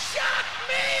Frehley. Shock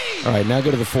Me. All right, now go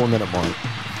to the 4-minute mark.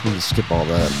 You can skip all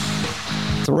that.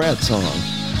 It's a rad song.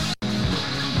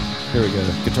 Here we go.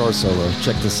 Guitar solo.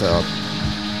 Check this out.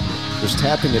 There's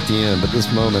tapping at the end, but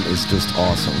this moment is just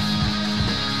awesome.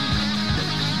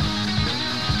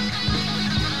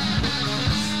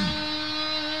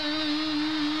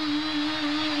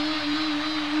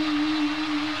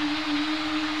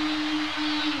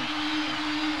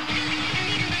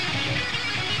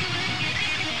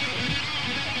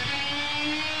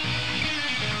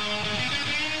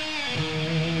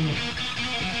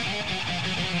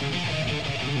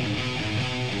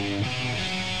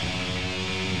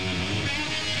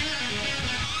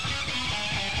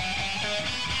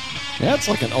 That's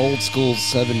like an old school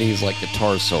 70s like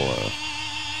guitar solo.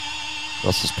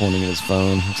 Russell's pointing at his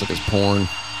phone. Looks like it's porn.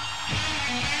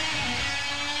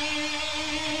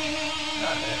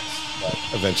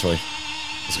 Eventually.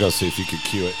 Let's go see if you could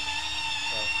cue it.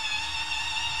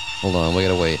 Hold on, we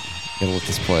gotta wait. Gotta let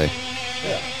this play.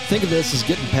 Think of this as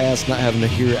getting past not having to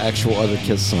hear actual other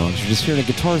Kiss songs. You're just hearing a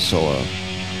guitar solo.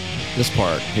 This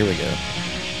part. Here we go.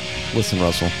 Listen,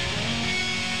 Russell.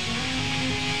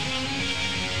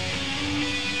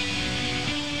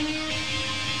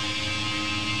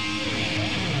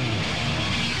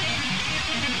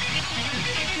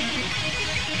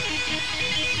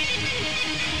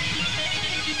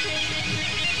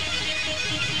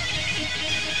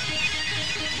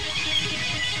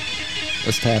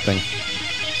 That's tapping.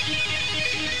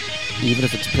 Even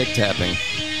if it's pick tapping.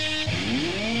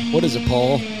 What is it,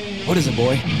 Paul? What is it,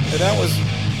 boy? And that was,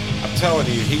 I'm telling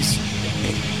you,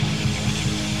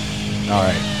 all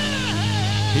right.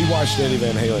 He watched Eddie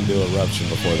Van Halen do Eruption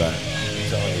before that. I'm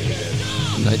telling you he did.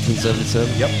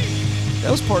 1977? Yep.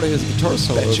 That was part of his guitar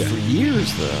solo Betcha. for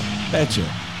years, though. Betcha.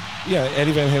 Yeah,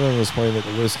 Eddie Van Halen was playing at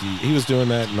the whiskey. He was doing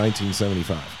that in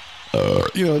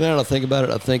 1975. You know, now that I think about it,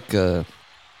 I think the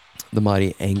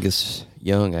mighty Angus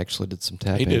Young actually did some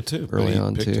tapping. He did too. Early He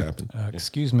on, pick too. tapped.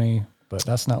 Excuse me, but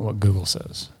that's not what Google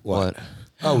says. What?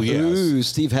 Oh, yes. Ooh,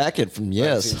 Steve Hackett from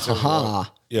Yes. 1971. Haha.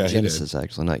 Yeah, he Genesis,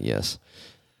 actually, not Yes.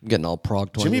 I'm getting all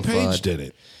prog Jimmy Page did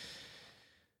it.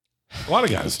 A lot of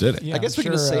guys did it. Yeah, I guess I'm we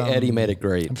can just say sure, Eddie made it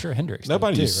great. I'm sure Hendrix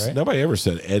Nobody, did too, right? nobody ever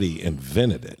said Eddie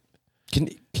invented it. Can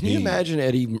He you imagine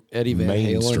Eddie Van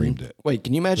mainstreamed Halen? it. Wait,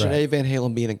 can you imagine Right. Eddie Van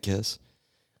Halen being in Kiss?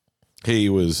 He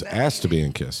was asked to be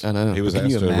in Kiss. I know, He was but can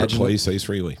asked you to imagine replace Ace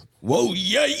Frehley. Whoa,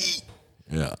 yay!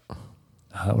 Yeah.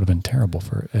 That would have been terrible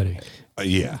for Eddie.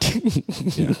 Yeah.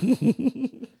 Yeah.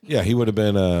 Yeah, he would have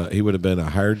been a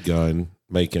hired gun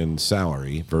making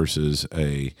salary versus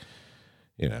a,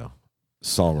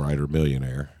 songwriter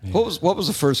millionaire. What was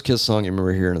the first Kiss song you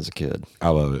remember hearing as a kid? I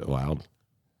Love It Loud. I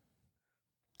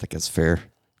think that's fair.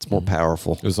 It's more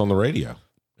powerful. It was on the radio.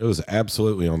 It was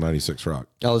absolutely on 96 Rock.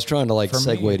 I was trying to For me,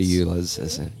 segue to it's- you, Liz. I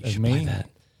said, you as should me? play that.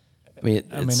 I mean,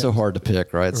 it's so it's- hard to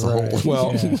pick, right? It's the Right. whole.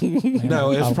 Well, Yeah. No,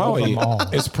 I it's love probably them all.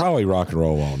 it's probably Rock and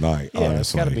Roll All Night. Yeah, honestly,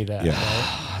 it's got to be that. Yeah.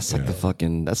 Right? It's like the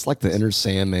fucking. That's like the Inner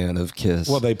Sandman of Kiss.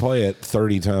 Well, they play it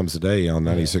 30 times a day on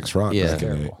 96 Rock. Yeah. back in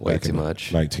the- Terrible. Way back too in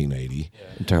much. 1980.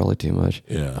 entirely too much.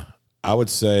 Yeah. I would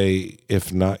say,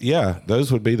 if not,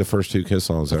 those would be the first two Kiss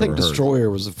songs I I think ever heard. Destroyer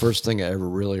was the first thing I ever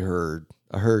really heard.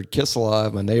 I heard Kiss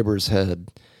Alive. My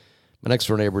next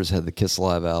door neighbors had the Kiss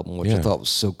Alive album, which I Yeah. thought was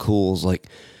so cool. It was like,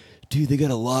 dude, they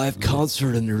got a live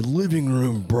concert in their living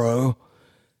room, bro.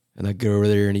 And I'd go over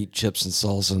there and eat chips and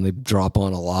salsa, and they'd drop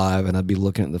on Alive, and I'd be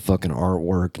looking at the fucking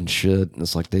artwork and shit. And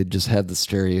it's like they'd just have the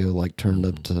stereo like turned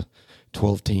up to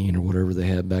 12-10 or whatever they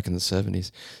had back in the 70s.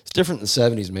 It's different in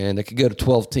the 70s, man. They could go to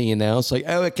 12-10 now. It's like,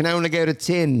 oh, it can only go to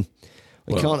 10.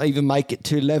 We can't even make it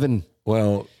to 11.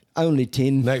 Well, only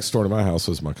 10. Next door to my house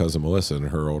was my cousin Melissa and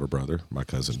her older brother, my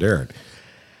cousin Darren.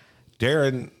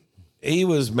 Darren, he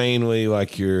was mainly like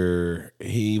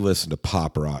he listened to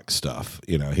pop rock stuff.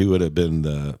 You know, he would have been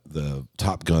the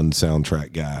Top Gun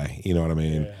soundtrack guy. You know what I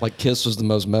mean? Yeah. Like Kiss was the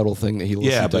most metal thing that he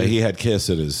listened to. Yeah, but he had Kiss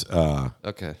at his.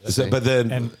 Okay. But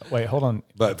then. And wait, hold on.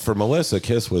 But for Melissa,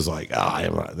 Kiss was like,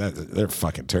 they're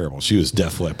fucking terrible. She was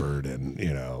Def Leppard and,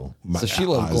 you know. So she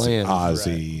loved glam.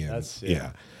 Ozzy. Right. And,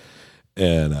 yeah.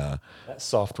 And. That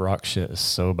soft rock shit is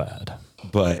so bad.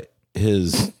 But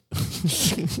his.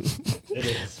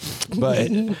 But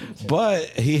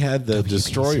he had the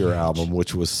Destroyer album,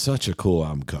 which was such a cool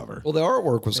album cover. Well, the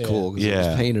artwork was cool because it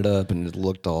was painted up and it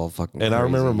looked all fucking And crazy. I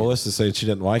remember Melissa saying she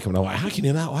didn't like him. And I'm like, how can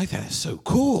you not like that? It's so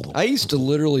cool. I used to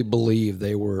literally believe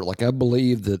they were, like, I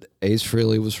believed that Ace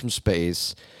Frehley was from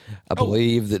space. I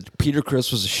believe that Peter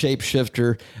Criss was a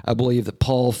shapeshifter. I believe that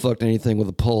Paul fucked anything with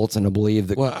a pulse. And I believe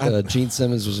that Gene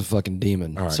Simmons was a fucking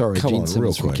demon. All right, Sorry, come Gene on, Simmons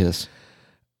real from quick. Kiss.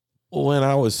 When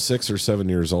I was 6 or 7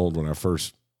 years old, when I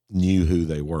first knew who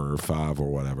they were, 5 or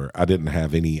whatever, I didn't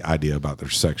have any idea about their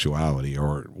sexuality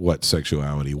or what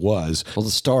sexuality was. Well,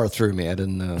 the star threw me. I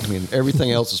didn't know. I mean,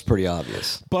 everything else is pretty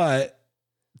obvious. But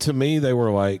to me, they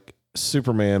were like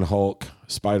Superman, Hulk,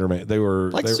 Spider-Man. They were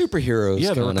Like superheroes.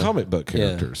 Yeah, they were kinda. comic book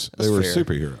characters. Yeah, they were that's fair.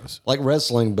 superheroes. Like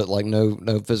wrestling, but like no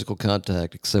physical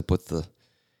contact except with the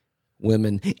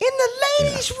women in the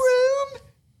ladies' room.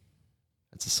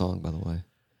 That's a song, by the way.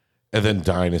 And then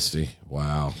Dynasty.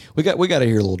 Wow. We got to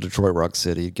hear a little Detroit Rock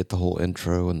City. Get the whole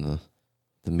intro and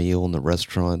the meal and the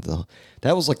restaurant.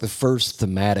 That was like the first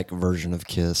thematic version of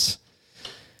Kiss.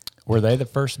 Were they the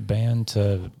first band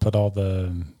to put all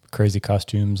the crazy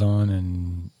costumes on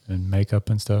and makeup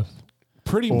and stuff?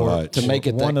 Pretty Or much. To make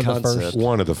it One that of the concept. first.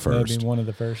 One of the first. Maybe one of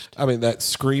the first. I mean, that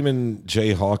screaming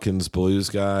Jay Hawkins blues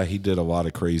guy, he did a lot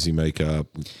of crazy makeup,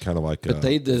 kind of like But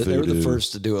they were the voodoo.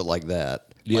 first to do it like that.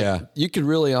 Yeah. Like, you could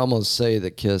really almost say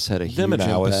that Kiss had a huge Them and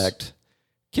Alice. impact.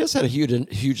 Kiss had a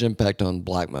huge impact on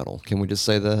black metal. Can we just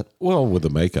say that? Well, with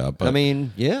the makeup, but I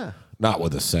mean, yeah. not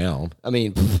with the sound. I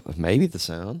mean, maybe the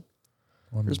sound.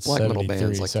 There's black metal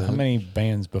bands like so that. how many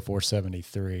bands before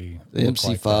 73? The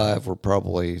MC5 were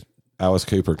probably, Alice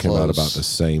Cooper came out Close. about the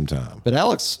same time. but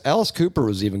Alice Cooper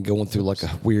was even going through like a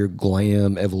weird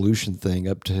glam evolution thing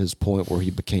up to his point where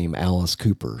he became Alice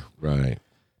Cooper. Right.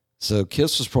 So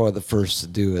Kiss was probably the first to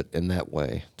do it in that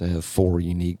way, to have 4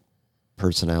 unique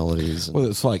personalities. And Well,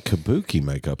 it's like kabuki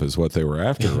makeup is what they were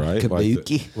after, right?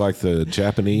 Kabuki. Like the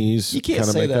Japanese you can't kind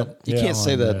of say makeup. that. You Yeah, can't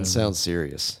say on that the- and sound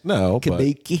serious. No, but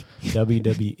Kabuki.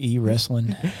 WWE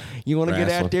wrestling. You want to get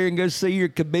Wrestling. out there and go see your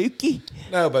kabuki?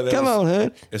 no, but Come on, huh?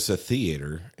 It's a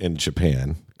theater in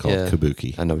Japan called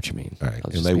kabuki. I know what you mean. All I right,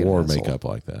 was and just they being an wore asshole. makeup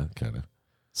like that, kind of.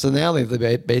 So now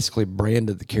they basically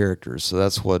branded the characters. So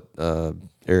that's what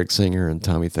Eric Singer and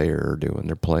Tommy Thayer are doing.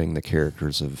 They're playing the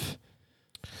characters of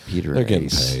Peter They're and getting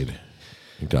Ace. paid.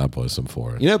 God bless them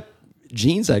for it. You know,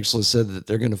 Gene's actually said that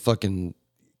they're going to fucking.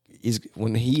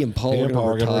 When he and Paul He are and going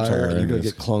Paul are to gonna retire, retire, and they're going to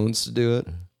yes. get clones to do it.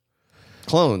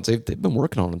 Clones. They've been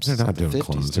working on them They're since not the doing 50s.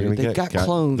 clones. Dude. They've got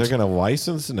clones. They're going to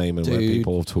license the name and let Dude.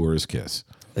 people tour as Kiss.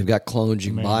 They've got clones.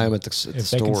 You can buy them at the If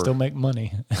store. they can still make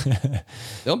money.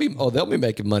 They'll be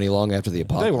making money long after the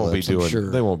apocalypse. They won't be I'm doing.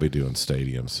 sure. They won't be doing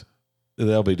stadiums.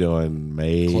 They'll be doing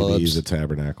maybe Clubs. the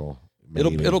Tabernacle.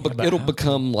 It'll Maybe. it'll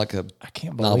become like a I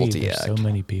can't believe novelty there's so act.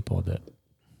 many people that.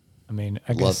 I mean,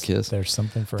 I Love guess Kiss. there's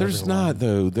something for There's everyone. not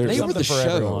though. There's They were the something for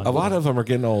show. everyone. a lot of them are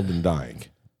getting old and dying.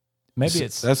 Maybe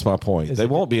it's That's my point. is They it-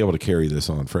 won't be able to carry this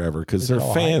on forever because Is their it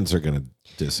all fans are going to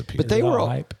disappear. But they is it were all all-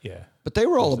 hype. Yeah. But they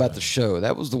were all about the show.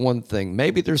 That was the one thing.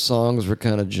 Maybe their songs were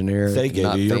kind of generic. They and gave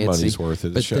not you your fancy, money's worth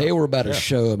of the but show. they were about Yeah. a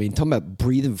show. I mean, talking about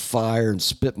breathing fire and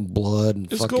spitting blood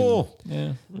and It's fucking. cool.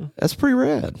 Yeah. That's pretty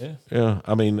rad. Yeah,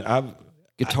 I mean,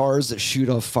 Guitars that shoot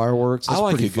off fireworks. That's I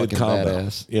like pretty a good fucking combo.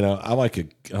 badass. You know, I like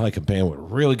a band with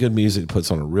really good music that puts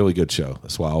on a really good show.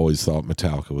 That's why I always thought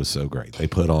Metallica was so great. They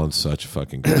put on such a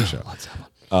fucking great show.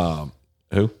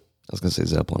 Who? I was gonna say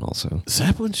Zeppelin also.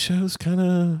 Zeppelin shows kind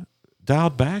of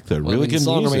dialed back though. Well, Really I mean, the good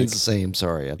song music. remains the same.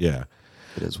 Sorry. Yeah.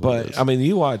 It is what it But is. I mean,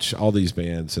 you watch all these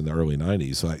bands in the early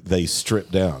 '90s, like they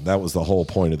stripped down. That was the whole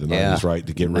point of the Yeah. '90s, right?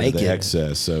 To get rid of Naked. the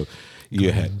excess. So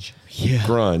you had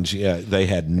grunge. Yeah, they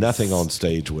had nothing on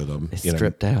stage with them.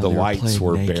 stripped down. The They were lights playing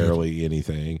were naked. barely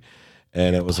anything,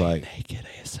 and it was like, naked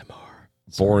ASMR.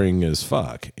 boring as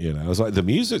fuck. You know, I was like, the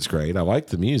music's great. I like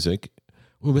the music.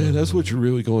 Well, man, that's what you're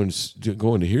really going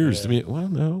to hear is to me. Well,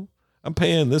 no, I'm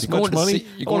paying this much money.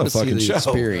 You're going to see the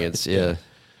experience, yeah.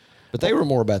 But they were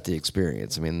more about the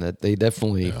experience. I mean, that they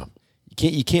definitely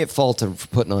you can't fault them for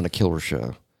putting on a killer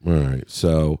show. All right,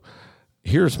 so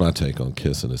here's my take on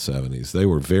Kiss in the '70s. They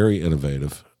were very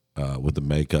innovative with the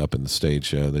makeup and the stage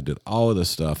show. They did all of this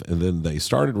stuff, and then they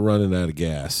started running out of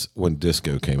gas when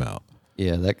disco came out.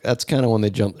 Yeah, that's kind of when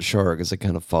they jumped the shark, as they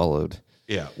kind of followed.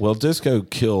 Yeah, well, disco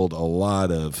killed a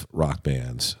lot of rock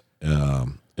bands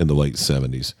in the late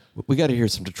 '70s. We got to hear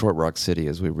some Detroit Rock City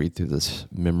as we read through this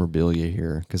memorabilia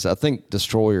here, because I think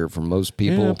Destroyer, for most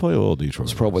people, play a little Detroit.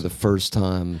 It's probably the first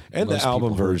time. And the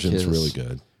album version is really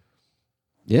good.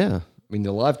 Yeah, I mean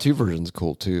the Live 2 version is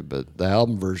cool too, but the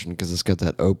album version, because it's got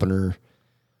that opener,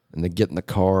 and they get in the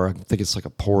car. I think it's like a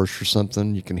Porsche or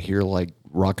something. You can hear like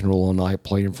Rock and Roll All Night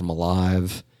playing from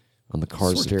Alive on the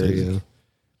car stereo. Dizzy.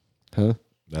 Huh?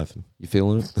 Nothing. You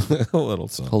feeling it? A little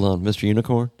something. Hold on, Mr.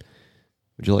 Unicorn.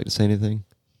 Would you like to say anything?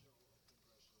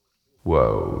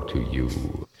 Woe to you.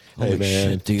 Hey, Holy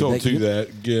man, shit, dude, don't do that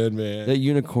again, man. That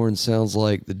unicorn sounds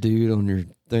like the dude on your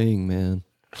thing, man.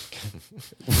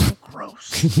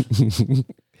 Gross.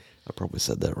 I probably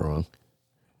said that wrong.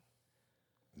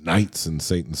 Knights in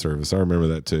Satan Service. I remember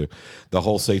that too. The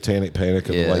whole satanic panic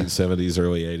of the late '70s,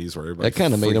 early '80s, where everybody that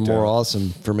kind of made him freaked more out. awesome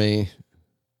for me.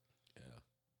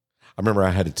 I remember I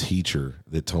had a teacher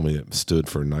that told me it stood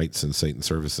for Knights in Satan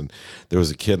Service, and there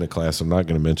was a kid in the class. I'm not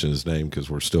going to mention his name because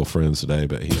we're still friends today,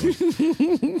 but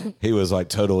he was like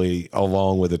totally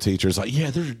along with the teachers. Like, yeah,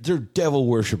 they're devil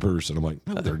worshippers, and I'm like,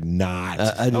 no, they're not.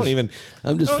 I don't even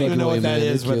know what that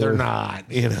is, but they're not.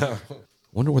 You know.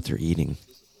 Wonder what they're eating.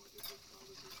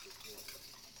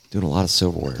 Doing a lot of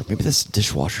silverware. Maybe this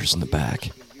dishwasher's in the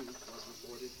back.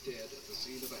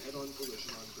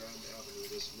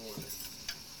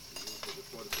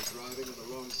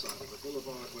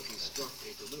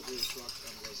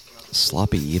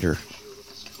 Sloppy eater.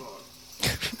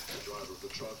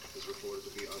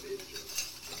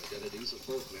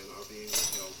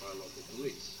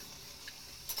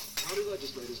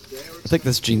 I think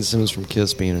that's Gene Simmons from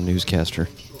Kiss being a newscaster.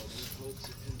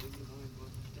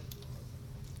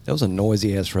 That was a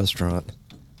noisy ass restaurant.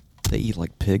 They eat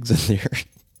like pigs in there.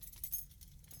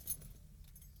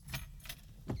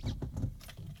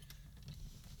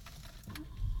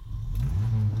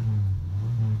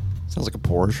 Sounds like a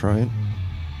Porsche, right?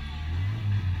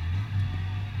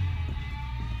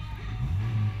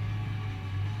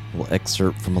 A little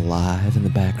excerpt from Alive in the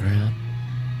background.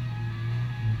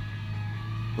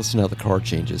 Listen to how the car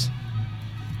changes.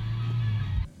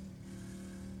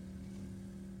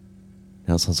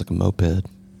 Now it sounds like a moped.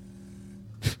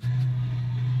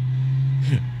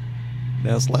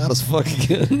 Now it's loud as fuck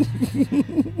again.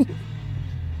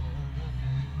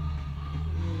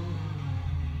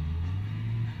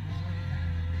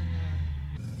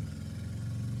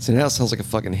 See, now it sounds like a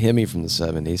fucking Hemi from the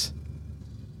 70s.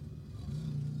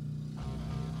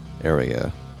 There we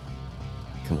go.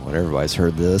 Come on, everybody's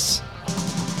heard this.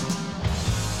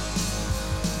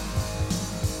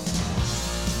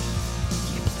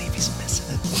 Can't believe he's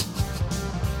missing it.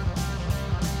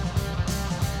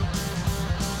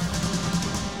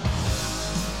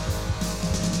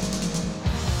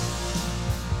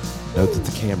 Note that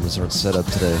the cameras aren't set up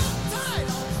today.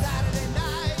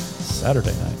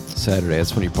 Saturday night. Saturday,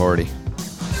 that's when you party.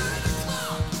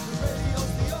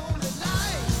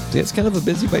 See, it's kind of a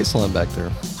busy bass line back there.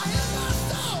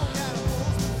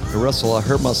 Hey, Russell, I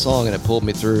heard my song and it pulled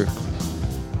me through.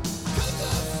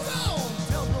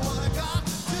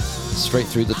 Straight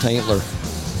through the Taintler.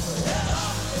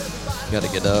 Gotta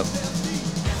get up.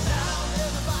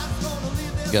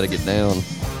 Gotta get down.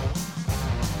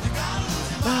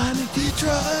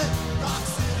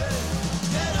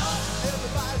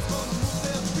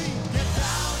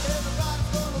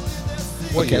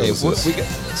 Okay, we got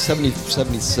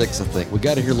 76, I think. We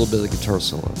got to hear a little bit of the guitar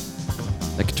solo.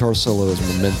 That guitar solo is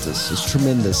momentous. It's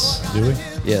tremendous. Do we?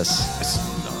 Yes. It's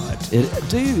not.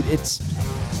 Dude, it's...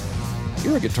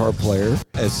 You're a guitar player.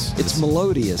 It's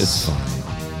melodious. It's fine.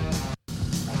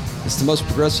 It's the most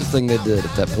progressive thing they did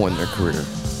at that point in their career.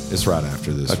 It's right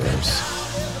after this verse.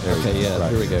 Okay, yeah,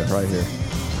 right here we go. Right here.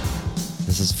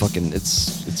 This is fucking...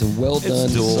 It's a well-done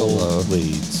It's dual solo.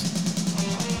 leads.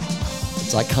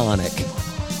 It's iconic.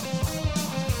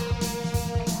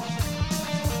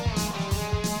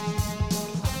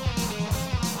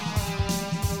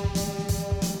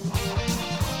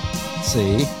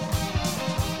 See?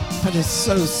 But it's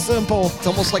so simple. It's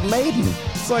almost like Maiden.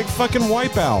 It's like fucking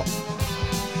Wipeout.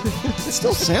 It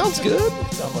still sounds good.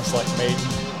 It's almost like Maiden.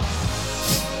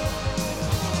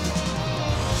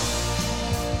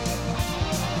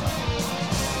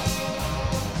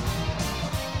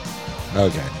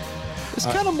 Okay. It's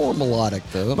kind of more melodic,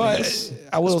 though. I mean, But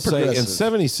I will it's say in progressive.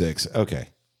 76, okay.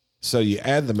 So you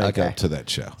add the makeup Okay. to that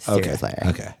show. Seriously.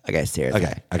 Okay. Okay, seriously.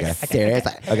 Okay.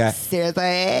 Seriously. Okay. Seriously.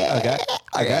 Okay.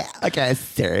 Okay. Okay,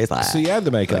 seriously. So you add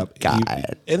the makeup. Good you-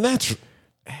 God. and that's,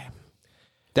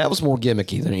 That was more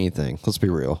gimmicky than anything. Let's be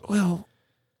real. well,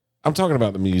 I'm talking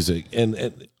about the music.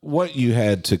 And what you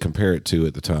had to compare it to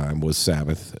at the time was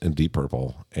Sabbath and Deep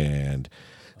Purple and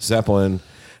Zeppelin.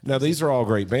 Now, these are all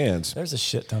great bands. There's a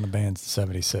shit ton of bands in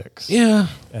 76. Yeah.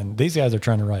 And these guys are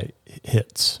trying to write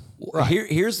hits.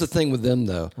 Here's the thing with them,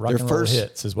 though. Rock Their and roll first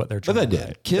hits is what they're trying they to did.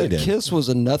 write. They did. Kiss was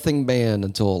a nothing band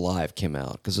until Alive came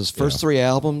out because his first three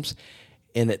albums,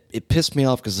 and it pissed me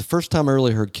off because the first time I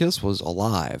really heard Kiss was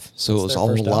Alive, so it was their all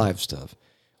first live album? stuff.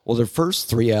 Well, their first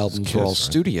three albums were all right?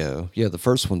 studio. Yeah, the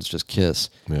first one's just Kiss.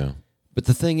 Yeah. But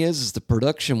the thing is the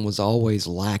production was always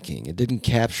lacking. It didn't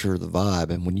capture the vibe.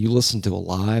 And when you listen to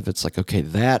Alive, it's like, okay,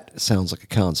 that sounds like a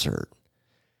concert.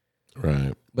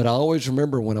 Right. But I always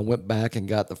remember when I went back and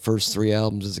got the first three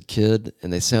albums as a kid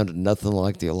and they sounded nothing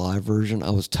like the Alive version, I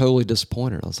was totally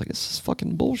disappointed. I was like, this is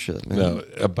fucking bullshit, man. No,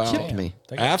 about Kicked me.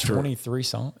 They got after 23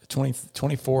 songs,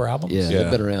 24 albums. Yeah, Yeah.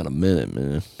 they've been around a minute,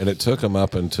 man. and it took them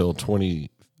up until 12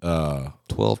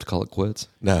 to call it quits.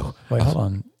 no. Wait, hold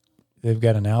on. They've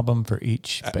got an album for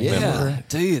each band member.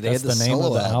 dude, they That's had the name of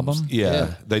solo the albums. album?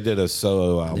 Yeah, they did a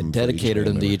solo album. They for each dedicated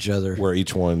them band to member, each other. where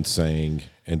each one sang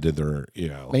and did their,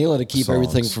 Mainly to keep songs.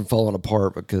 everything from falling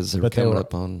apart because they were But they coming were,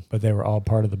 up on. but they were all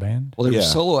part of the band. Well, there were Yeah.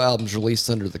 solo albums released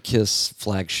under the Kiss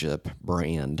flagship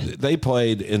brand. They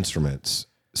played instruments.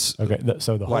 Okay,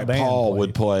 so the whole Like band Paul played.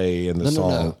 would play in the No, song.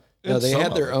 no, no. No, In they some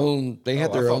had of their them. own. They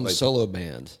had Oh, I their thought own they- solo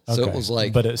band. So Okay, it was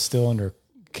like, but it's still under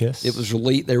Kiss. it was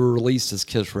released. They were released as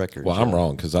Kiss records. Well, I'm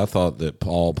wrong because I thought that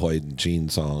Paul played in Gene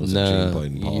songs and Gene No,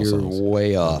 played in Paul you're songs.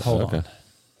 way off. Hold Okay. on.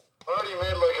 Already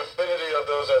made like affinity of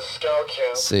those at scout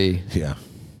camp. See, Yeah.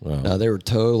 Well, no, they were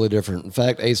totally different. In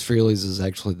fact, Ace Frehley's is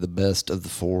actually the best of the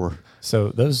four. So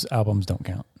those albums don't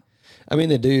count. I mean,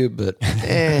 they do, but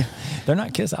They're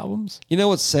not Kiss albums. you know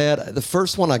what's sad? The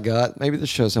first one I got, maybe this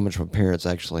shows how much my parents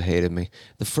actually hated me.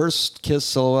 The first Kiss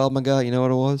solo album I got, you know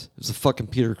what it was? It was the fucking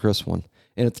Peter Criss one.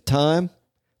 And at the time,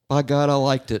 by God, I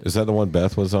liked it. is that the one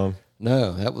Beth was on?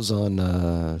 No, that was on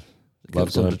Love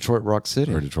on Gun? Detroit Rock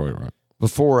City. Or Detroit Rock?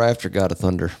 Before or after God of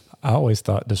Thunder. I always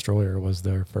thought Destroyer was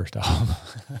their first album.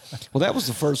 Well, that was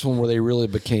the first one where they really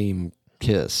became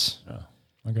Kiss.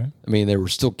 Okay. I mean, they were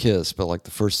still Kiss, but like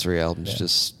the first three albums,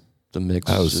 just the mix.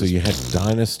 Oh, was so just you had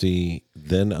Dynasty,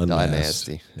 then Unmasked.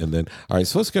 Dynasty. And then, all right,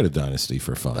 so let's go to Dynasty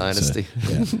for fun. Dynasty.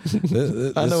 So,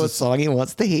 yeah. I know what what song he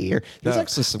wants to hear. There's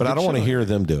actually some but I good don't want to shit on hear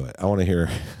them do it. I want to hear.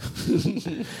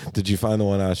 Did you find the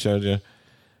one I showed you?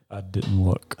 I didn't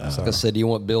look. it. Like Sorry. I said, do you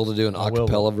want Bill to do an I will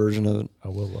acapella version of it? I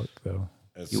will look though.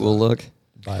 You will look.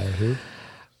 By who?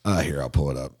 Here, I'll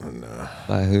pull it up. And,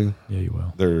 By who? Yeah, you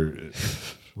will. they're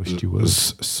Wished you would.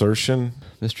 Sertion.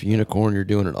 Mr. Unicorn, you're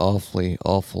doing an awfully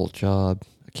awful job.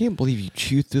 I can't believe you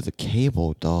chewed through the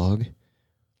cable, dog.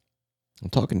 I'm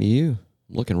talking to you.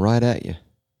 I'm looking right at you.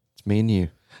 It's me and you.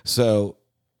 So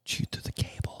Chewed through the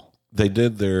cable. they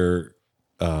did their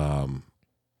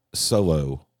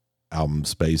solo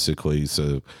albums basically,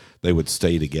 so they would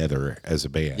stay together as a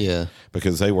band. Yeah.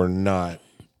 because they weren't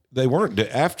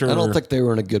after. I don't think they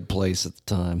were in a good place at the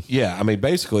time. Yeah, I mean,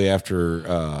 basically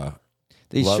after.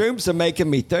 These Love- shrooms are making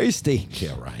me thirsty.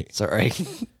 Yeah, right. Sorry.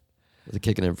 Was it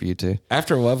kicking in for you too?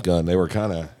 After Love Gun, they were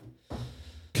kind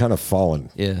of falling.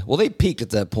 Yeah. Well, they peaked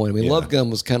at that point. I mean, Yeah. Love Gun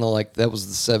was kind of like, that was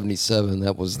the 77.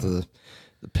 That was the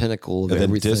pinnacle of And then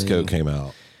everything. Disco came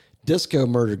out. Disco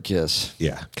murdered Kiss.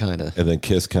 Yeah. Kind of. And then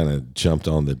Kiss kind of jumped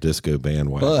on the disco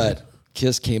bandwagon. But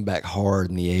Kiss came back hard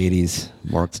in the 80s.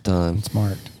 Marked the time.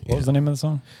 Smart. What was the name of the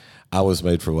song? I Was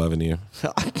Made for Loving You.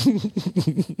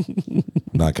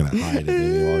 Not going to hide it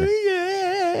any longer.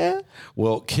 Yeah.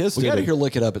 Well, Kiss We did got to it- hear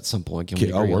Look It Up at some point. Can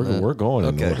we Oh, agree on that? we're going.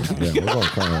 Okay. Yeah, we're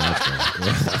going to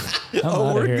I'm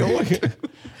outta here.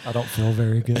 I don't feel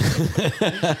very good.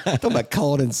 Talking about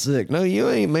calling in sick. No, you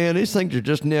ain't, man. These things are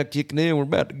just now kicking in. We're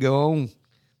about to go on.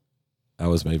 I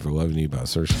Was Made for Loving You by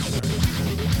Sertion.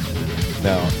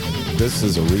 Now, this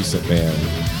is a recent band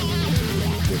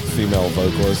with female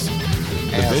vocalists.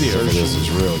 The video for this is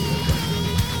real good.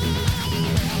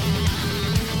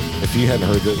 If you hadn't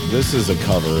heard this is a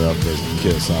cover of the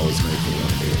Kiss I Was Made for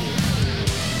Loving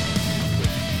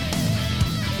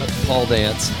You. Paul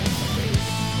Dance.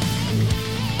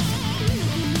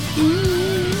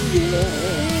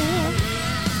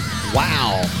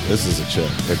 Wow. This is a chick,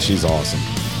 and she's awesome.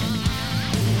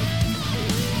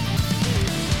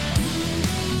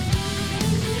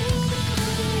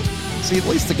 See, at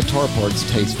least the guitar part's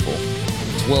tasteful.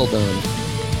 It's well done.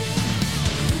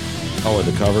 Oh, and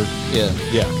the cover? Yeah.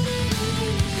 Yeah.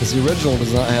 Because the original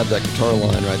does not have that guitar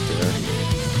line right there.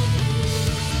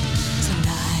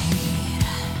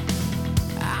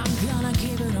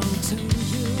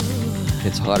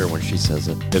 It's hotter when she says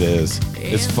it. It is.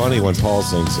 It's funny when Paul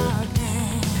sings it.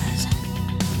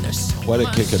 Let it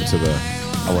kick into the...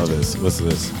 I love this. Listen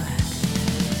to this.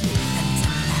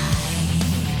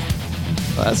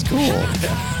 Oh, that's cool.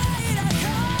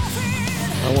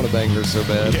 I want to bang her so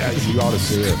bad. Yeah, you ought to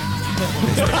see it.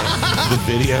 The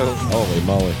video. Holy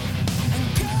moly.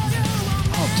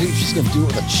 Oh, dude, she's going to do it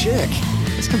with a chick.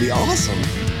 It's going to be awesome.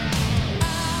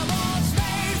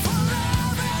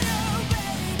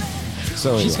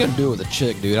 So She's anyway. going to do it with a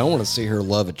chick, dude. I want to see her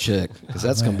love a chick because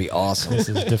that's going to be awesome. This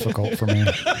is difficult for me.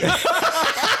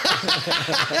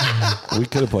 We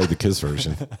could have played the Kiss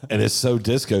version. And it's so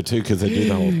disco, too, because they do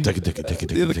the whole...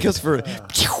 Yeah, the kiss for...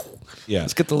 Yeah.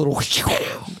 Let's get the little...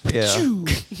 Yeah.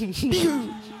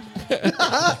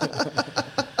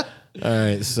 All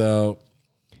right, so...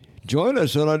 Join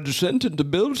us on our descent into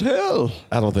Bill's hell.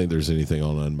 I don't think there's anything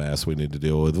on Unmasked we need to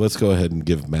deal with. Let's go ahead and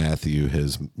give Matthew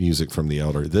his music from The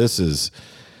Elder. This is...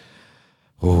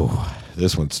 Oh,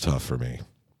 this one's tough for me.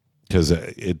 Because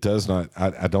it does not...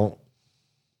 I don't...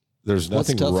 There's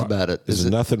nothing What's tough about it? There's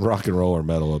nothing rock and roll or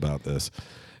metal about this.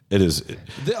 It is...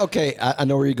 Okay, I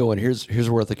know where you're going. Here's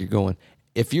where I think you're going.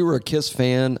 If you were a Kiss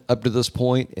fan up to this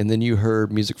point and then you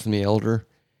heard music from The Elder,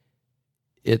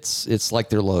 it's like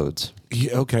they're loads.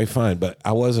 Yeah, okay, fine, but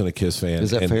I wasn't a Kiss fan.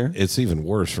 Is that and fair? It's even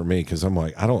worse for me because I'm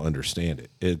like, I don't understand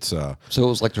it. It's So it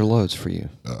was like they're loads for you.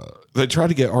 they try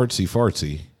to get artsy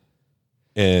fartsy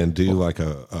and do like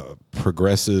a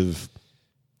progressive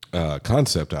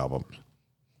concept album.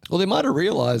 Well, they might have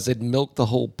realized they'd milked the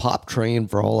whole pop train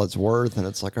for all it's worth, and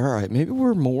it's like, all right, maybe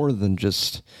we're more than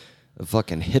just a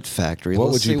fucking hit factory. What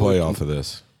Let's would you see play we off can- of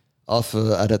this? Off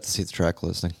I'd have to see the track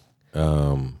listing.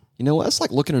 You know what? It's like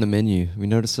looking at a menu. Have you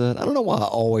noticed that? I don't know why I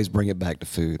always bring it back to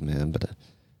food, man, but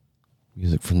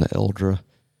music from the Eldra.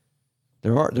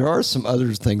 There are some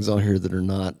other things on here that are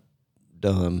not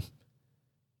dumb.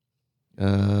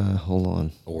 Hold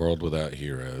on. A World Without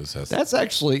Heroes. That's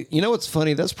actually, you know what's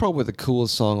funny? That's probably the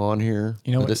coolest song on here.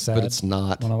 You know but what's but sad it's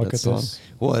not. when I look that at song. this?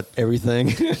 What?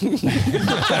 Everything?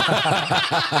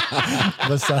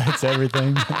 Besides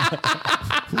everything.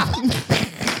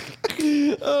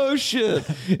 Oh, shit.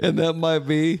 And that might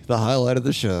be the highlight of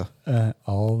the show.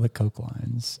 All the Coke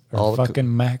lines are All the fucking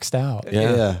maxed out.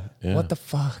 Yeah. What the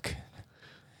fuck?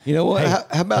 You know what? Hey,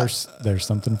 how about there's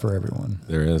something for everyone.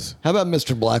 There is. how about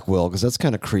Mr. Blackwell? Because that's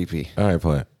kind of creepy. All right,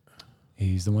 play it.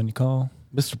 He's the one you call.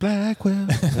 Mr. Blackwell.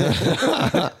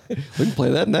 We can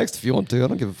play that next if you want to. I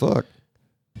don't give a fuck.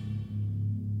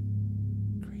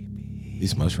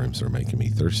 These mushrooms are making me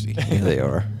thirsty. Yeah, they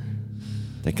are.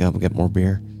 Think I'll get more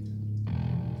beer.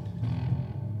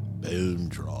 Bone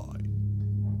dry.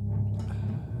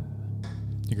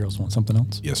 You girls want something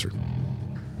else? Yes, sir.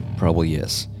 Probably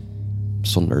yes. I'm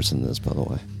still nursing this, by the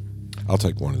way. I'll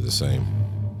take one of the same.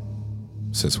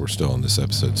 Since we're still in this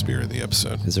episode, spirit of the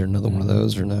episode. Is there another one of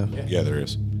those or no? Yeah, there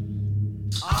is.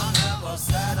 I never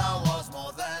said I was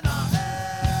more than I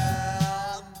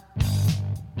am.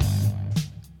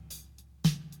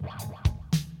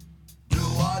 Do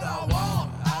what I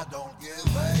want, I don't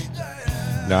give a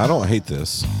damn. Now, I don't hate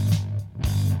this.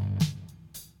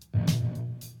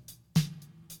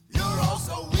 You're all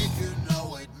so weak, you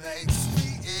know it makes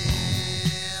me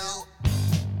ill.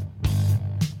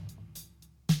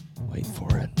 Wait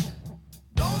for it.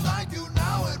 Don't like you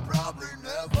now, it probably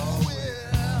never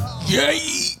will.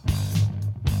 Yay!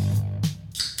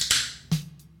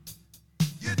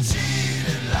 You cheat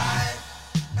in life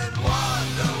and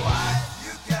wonder why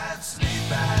you can't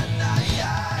sleep at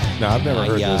night. Now, I've never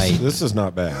heard Aye, this. aye. This is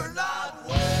not bad. Not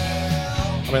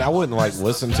well, I mean, I wouldn't like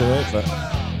listen to it, but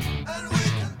and we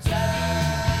can tell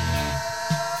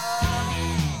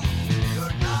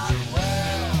you're not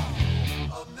well,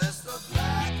 oh, Mr.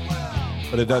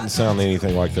 Blackwell. it doesn't sound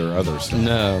anything like their other stuff.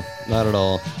 No, not at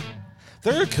all.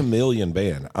 They're a chameleon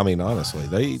band. I mean, honestly,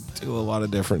 they do a lot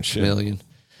of different shit. Million.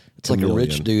 It's like a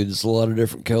rich Chameleon. dude. It's a lot of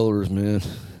different colors, man.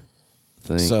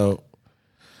 Thing. So,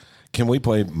 can we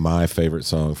play my favorite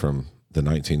song from the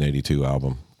 1982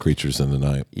 album, Creatures in the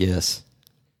Night? yes.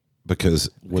 Because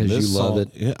when Because this you love song, it.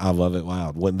 Yeah, I love it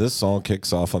loud. When this song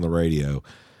kicks off on the radio,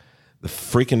 the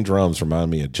freaking drums remind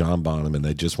me of John Bonham, and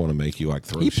they just want to make you like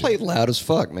throw He shit. played loud as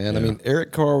fuck, man. I Yeah. mean,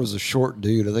 Eric Carr was a short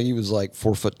dude. I think he was like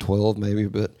 4'12", maybe,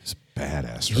 but He's a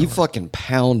badass he drummer. fucking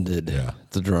pounded Yeah.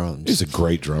 the drums. He's a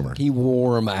great drummer. He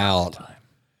wore them out.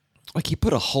 Like he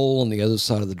put a hole in the other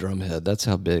side of the drum head. That's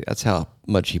how big. That's how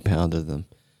much he pounded them.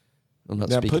 I'm not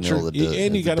Now speaking put your of the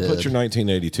and you got to dead. put your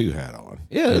 1982 hat on.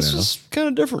 Yeah, you this know? is kind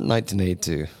of different in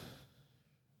 1982. A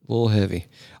little heavy.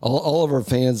 All of our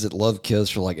fans that love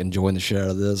Kiss are like enjoying the shit out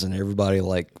of this, and everybody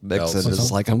like Mixon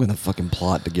is like, I'm gonna fucking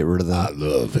plot to get rid of that.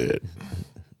 love it.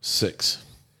 6.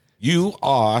 You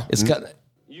are. It's got,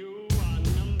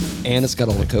 and it's got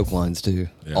all the Coke lines too,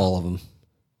 Yeah. all of them.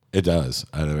 It does.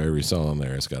 Out of every song on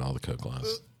there, it's got all the Coke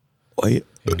lines. Wait,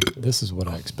 Yeah, this is what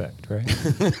I expect, right?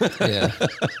 yeah.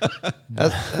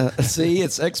 See,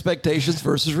 it's expectations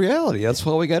versus reality. That's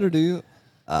what we got to do.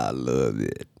 I love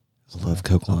it. I love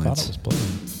Coke I thought it lines. was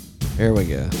playing. Here we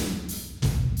go.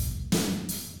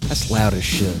 That's loud as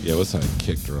shit. Yeah, what's that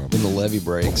kick drum? When the levee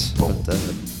breaks. But,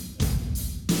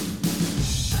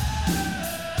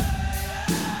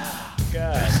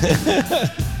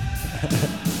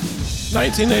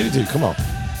 1982. Come on.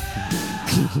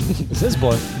 This is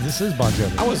Bon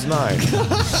Jovi. I was 9.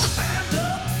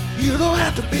 you don't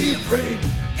have to be afraid.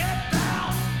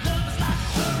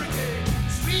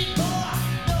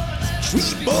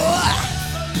 Sweet boy.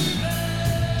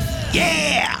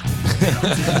 Yeah.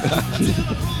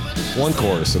 One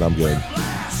chorus and I'm good.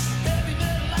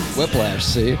 Whiplash,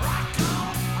 see? It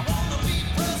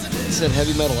said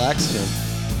heavy metal accident.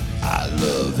 I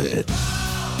love it.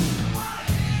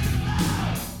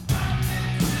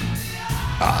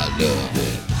 I love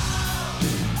it.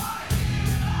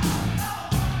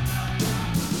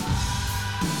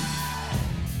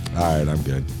 All right, I'm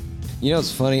good. You know,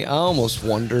 it's funny. I almost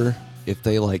wonder if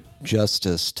they like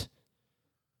justiced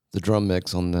the drum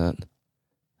mix on that.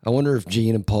 I wonder if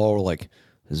Gene and Paul were like,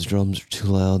 his drums are too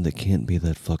loud. They can't be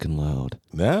that fucking loud.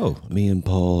 No. Me and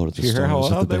Paul are the Did you hear how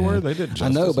stars of loud the they were? band. They did I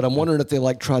know, justice. but I'm wondering if they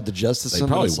like tried to justice They them.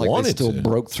 probably It's like they wanted still to.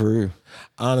 broke through.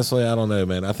 Honestly, I don't know,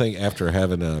 man. I think after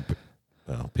having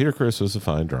Peter Criss was a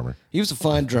fine drummer. He was a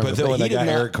fine drummer, But then when he they did got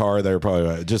not- Eric Carr, they were probably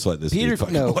like, just let this Peter, dude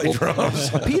fucking no, play well, drums.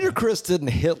 Peter Criss didn't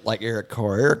hit like Eric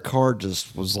Carr. Eric Carr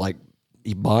just was like,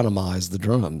 he bottomized the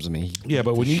drums. I mean, he Yeah,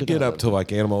 but beat when the you shit get out up of to it. like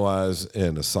Animalize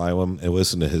and Asylum and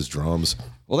listen to his drums,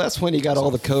 Well, that's when you got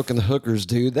all the coke and the hookers,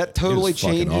 dude. That totally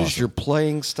fucking changes awesome. your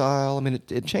playing style. I mean,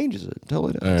 it changes it. It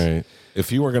totally does. all right.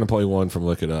 If you were going to play one from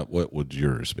Look It Up, what would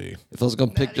yours be? If I was going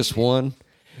to pick just one,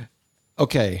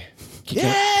 okay.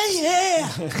 Yeah.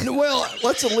 Well,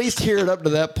 let's at least hear it up to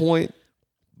that point.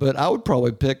 But I would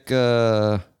probably pick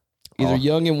either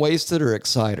Young and Wasted or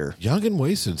Exciter. Young and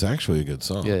Wasted's actually a good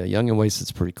song. Yeah, Young and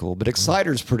Wasted's pretty cool. But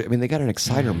Exciter's pretty. I mean, they got an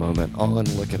Exciter moment on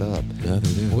Look It Up. Yeah,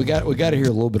 they do. We got to hear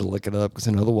a little bit of Look It Up because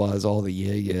then otherwise all the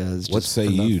is just What say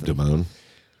for you, nothing. Damone?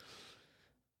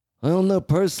 I don't know.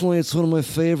 Personally, it's one of my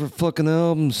favorite fucking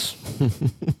albums.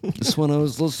 This one I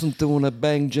was listening to when I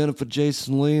banged Jennifer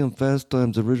Jason Leigh on Fast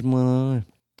Times at Ridgemont High.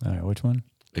 All right, which one?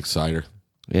 Exciter.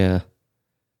 Yeah,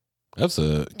 That's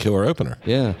a killer opener.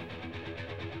 yeah.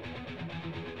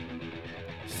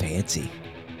 Fancy.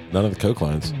 None of the Coke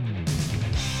lines.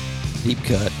 Deep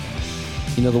cut.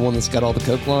 You know the one that's got all the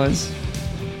Coke lines?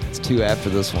 It's 2 after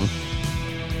this one.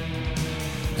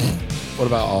 What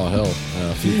about All Hell?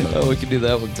 Few Coke. Oh, we could do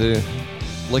that one too.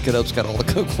 Look It Up's got all the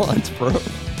Coke lines, bro.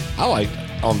 I like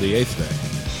On the Eighth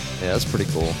Day. Yeah, that's pretty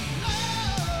cool.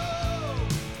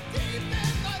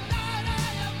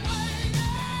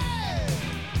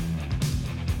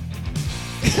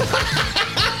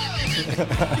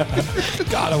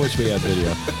 God, I wish we had video.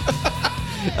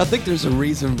 I think there's a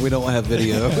reason we don't have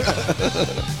video.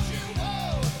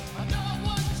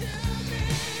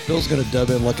 Bill's gonna dub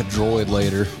in like a droid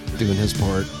later, doing his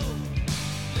part.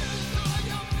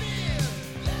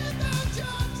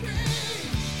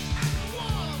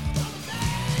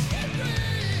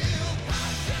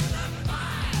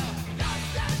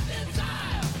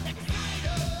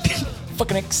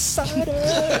 Fucking excited.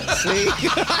 See?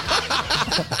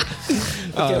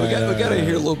 Okay, we got to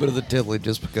hear a little bit of the tiddly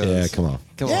just because. Yeah, come on.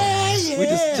 Come on. We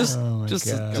just Oh my just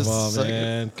God. just Come on, a second.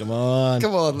 man. Come on.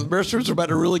 Come on, the restrooms are about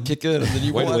to really kick in, and then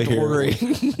you Wait won't till have we to hear.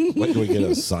 worry. Wait till we get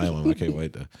Asylum. I can't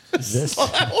wait to. This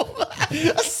Asylum.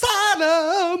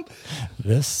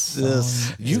 this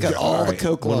This you got all the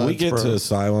Coke lines. When we get bro. to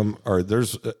Asylum, or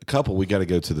there's a couple, we got to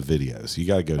go to the videos. You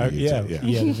got to go to YouTube.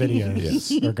 yeah, the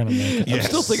videos are gonna make it. I'm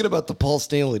still thinking about the Paul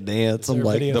Stanley dance. I'm Is there a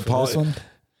like, video the for Paul- this one?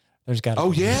 There's got.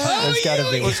 Oh yeah. There's got to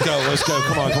be. Let's go. Let's go.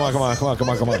 Come on. Come on. Come on. Come on. Come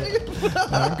on. Come on.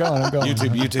 I'm going.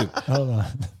 YouTube. Hold on.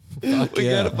 we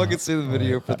gotta fucking see the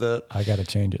video for that. I got to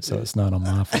change it so it's not on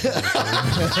my phone.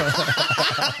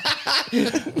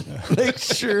 Make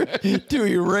sure to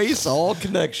erase all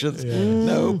connections.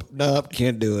 Nope,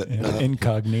 can't do it. Nope.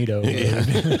 Incognito.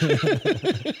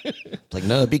 It's like,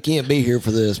 nope, you can't be here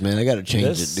for this, man. I got to change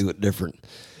This- it, do it different.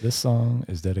 This song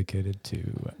is dedicated to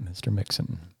Mr.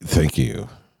 Mixon. Thank you,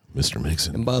 Mr.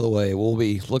 Mixon. And by the way, we'll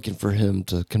be looking for him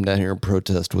to come down here and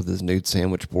protest with his nude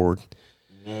sandwich board.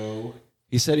 No.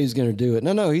 He said he was going to do it.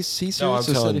 No, he seriously No, I'm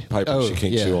telling said Piper she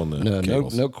can't chew on the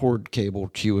cables. no cord cable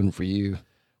chewing for you.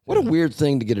 What a weird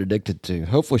thing to get addicted to.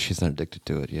 Hopefully she's not addicted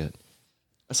to it yet.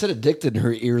 I said addicted and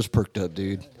her ears perked up,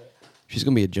 dude. She's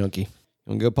going to be a junkie. You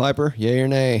want to go, Piper? Yay or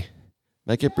nay?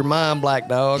 Make up your mind, black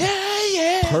dog.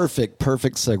 Yeah. Perfect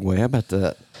segue. How about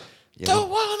that? Yeah. Don't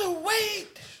want to wait.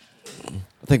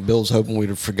 I think Bill's hoping we'd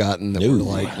have forgotten that we're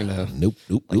like, Nope.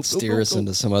 steer us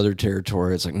into some other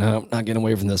territory. It's like, no, not getting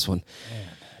away from this one.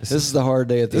 This is the hard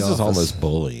day at the This office. is almost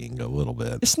bullying a little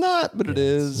bit. It's not, but it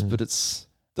is. But it's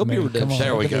there'll be redemption.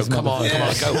 There we go. Come on. Go.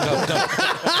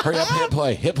 Hurry up,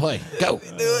 hit play. Go.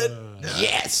 Do it.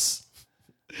 Yes.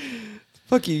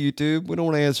 Fuck you, YouTube. We don't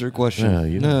want to answer a question. No,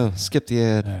 you no, skip the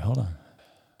ad. All right, hold on.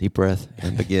 Deep breath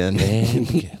and begin.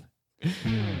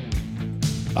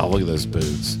 Oh, look at those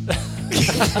boots.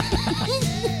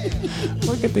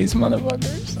 Look at these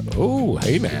motherfuckers. Oh,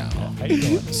 hey now. How you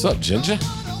doing? What's up, Ginger?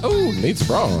 Oh, needs a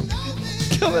bra on.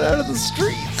 Coming out of the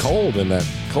street. Cold in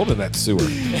that sewer.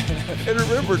 And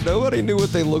remember, nobody knew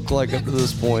what they looked like up to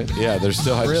this point. Yeah, they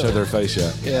still hadn't Really? showed their face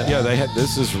yet. Yeah. They had.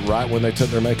 This is right when they took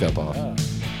their makeup off.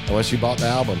 Unless you bought the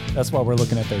album. That's why we're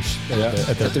looking at their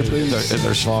at their boots, And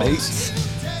their schwangs.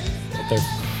 at their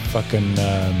fucking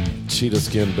Cheetah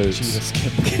skin boots. cheetah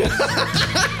skin.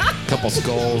 Couple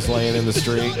skulls laying in the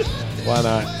street. Why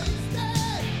not?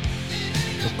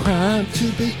 We're crying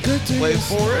to be good to Wait you.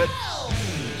 for it.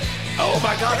 Oh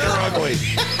my God, they're ugly.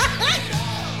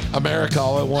 America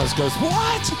all at once goes,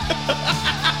 what?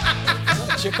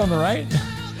 Chick on the right.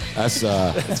 That's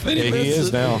Vinnie he is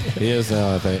Vincent. now. He is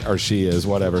now, I think, or she is,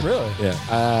 whatever. Really?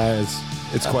 Yeah.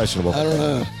 It's questionable. I don't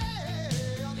know.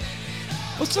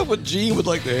 What's up with Gene with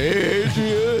like the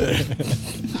Adrian?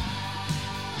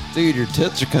 Dude, your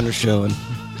tits are kind of showing.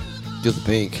 Do the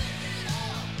pink.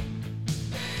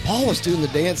 Paul was doing the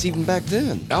dance even back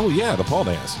then. Oh yeah, the Paul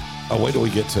dance. Oh, wait till we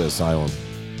get to Asylum.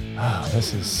 Oh,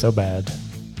 this is so bad.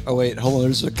 Oh wait, hold on.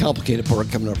 There's a complicated part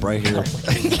coming up right here.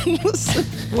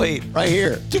 Wait, right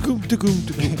here.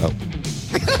 Oh.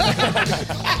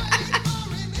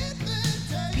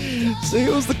 See, it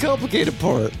was the complicated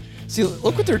part. See,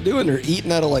 look what they're doing. They're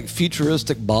eating out of like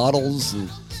futuristic bottles and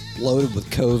loaded with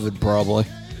COVID, probably.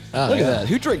 Look at that.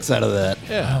 Who drinks out of that?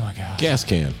 Yeah. Oh my god. Gas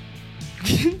can.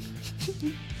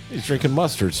 He's drinking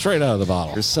mustard straight out of the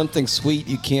bottle. There's something sweet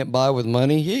you can't buy with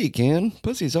money. Yeah, you can.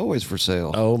 Pussy's always for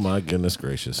sale. Oh my goodness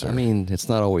gracious, sir. I mean, it's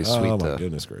not always sweet oh my though.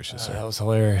 goodness gracious, sir. That was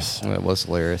hilarious. That was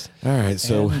hilarious. All right,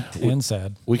 so And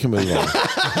sad. we can move on.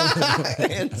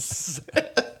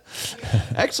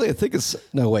 Actually, I think it's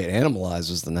Animalize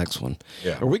was the next one.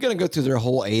 Yeah. Are we going to go through their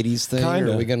whole '80s thing, or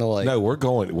Kinda. are we going to like? No, we're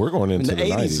going into the the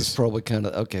 '80s is 90s. probably kind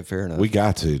of okay. Fair enough. We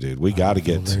got to, dude. We got to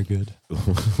get. Very good.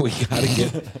 We got to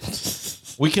get.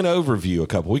 We can overview a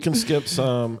couple. We can skip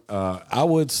some. I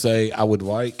would say I would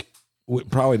like.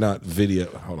 Probably not video.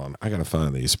 Hold on, I got to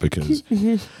find these because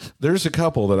there's a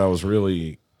couple that I was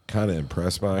really kind of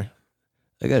impressed by.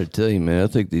 I got to tell you, man, I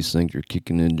think these things are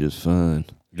kicking in just fine.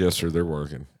 Yes, sir. They're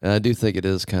working. And I do think it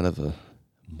is kind of a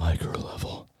micro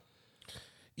level.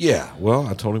 Yeah. Well,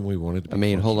 I told him we wanted to. Be I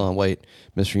mean, hold on, wait,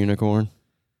 Mr. Unicorn.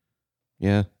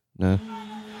 Yeah, no.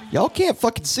 Y'all can't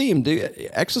fucking see him, dude.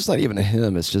 Actually, it's not even a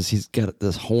him. It's just he's got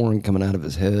this horn coming out of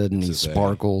his head, and he It's a they.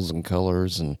 sparkles and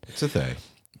colors. And It's a thing.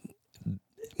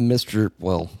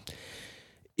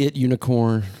 It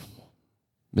Unicorn,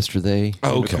 Mr. They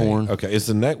Unicorn, Okay. Is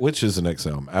the next? Which is the next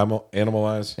album?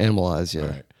 Animalize. Animalize. Yeah. All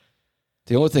right.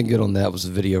 The only thing good on that was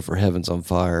the video for Heaven's on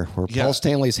Fire, where Yeah. Paul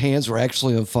Stanley's hands were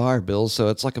actually on fire, Bill. So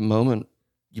it's like a moment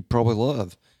you probably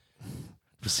love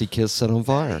to see Kiss set on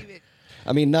fire.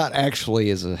 I mean, not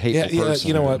actually as a hateful Yeah. person.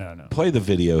 You know what? No. Play the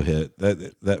video hit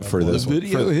that for The this one.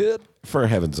 video for, hit. for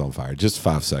Heaven's on Fire. Just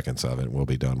 5 seconds of it, and we'll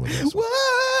be done with this one.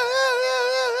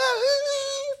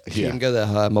 She didn't go that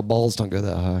high. My balls don't go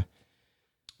that high.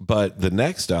 But the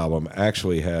next album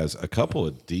actually has a couple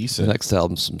of The decent, next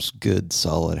album's some good,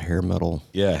 solid hair metal.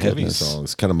 heavy goodness.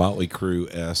 songs, kind of Motley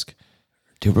Crue esque.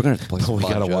 Dude, we're gonna have to play some We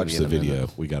Bon gotta Jovi watch in the a minute. video.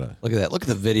 We gotta. Look at that. Look at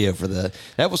the video for that.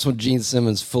 That was when Gene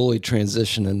Simmons fully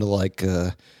transitioned into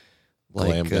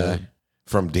Glam guy.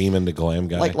 From demon to glam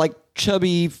guy. like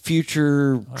chubby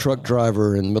future truck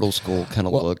driver in middle school kind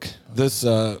of look. This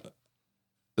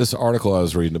article I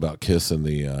was reading about Kiss in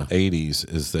the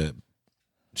 80s is that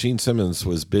Gene Simmons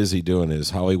was busy doing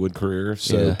his Hollywood career,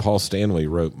 so Yeah. Paul Stanley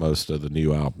wrote most of the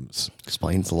new albums.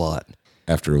 Explains a lot.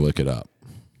 After Look It Up.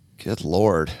 Good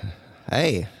Lord.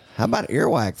 Hey, how about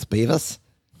earwax, Beavis?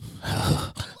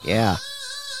 Yeah.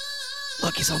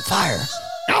 Look, he's on fire.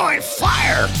 Oh, on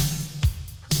fire!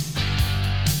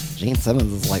 Gene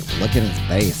Simmons is like looking at his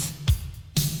bass.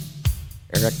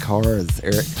 Eric Carr is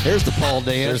Eric. There's the Paul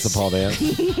dance. There's the Paul dance.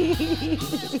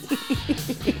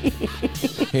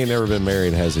 He ain't never been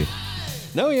married, has he?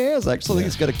 No, he has. Actually, I think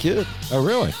he's got a kid. Oh,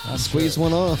 really? Squeezed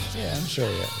one off. Yeah, I'm sure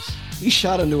he is. He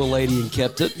shot into a lady and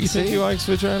kept it. You think he likes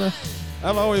vagina?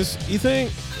 You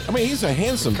think? I mean, he's a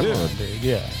handsome Come dude. on, dude.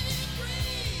 Yeah.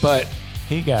 But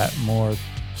He got more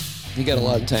He got a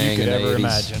lot of tang you could in the ever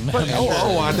 80s. imagine.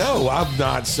 I know. I'm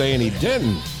not saying he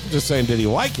didn't. I'm just saying, did he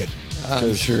like it?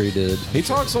 I'm sure he did. He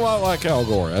talks a lot like Al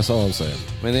Gore. That's all I'm saying.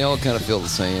 I mean, they all kind of feel the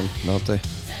same, don't they?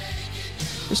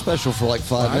 They're special for like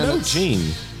 5 I know minutes.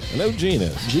 Gene. I know Gene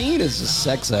is. Gene is a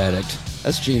sex addict.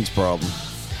 That's Gene's problem.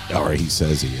 Or he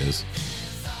says he is.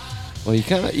 Well, he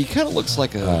kind of looks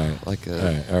like a All right. like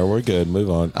a. All right, we're good. Move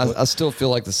on. I still feel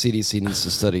like the CDC needs to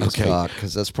study his Okay. cock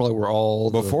because that's probably where all.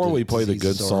 Before we play the good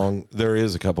diseases are. song, there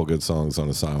is a couple good songs on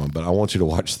Asylum, but I want you to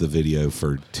watch the video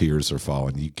for "Tears Are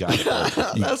Falling." You got to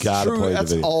That's play the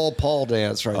That's video. all Paul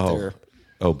dance right there.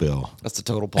 Oh, Bill, That's the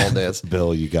total Paul dance.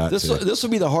 Bill, you got This to this will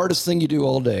be the hardest thing you do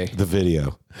all day. the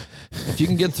video. If you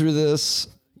can get through this,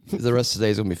 the rest of the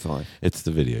day is gonna be fine. It's the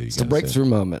video. You It's the breakthrough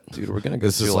moment, dude. We're gonna go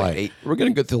This is through like like- 8. We're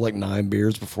gonna go through like 9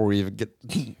 beers before we even get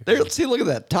there. See, look at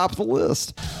that top of the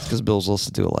list. It's because Bill's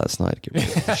listened to it last night. Get ready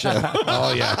for the show.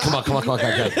 Oh yeah, come on.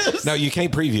 No, you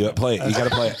can't preview it. Play it. You got to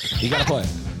play it. You got to play it.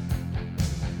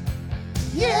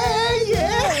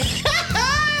 Yeah.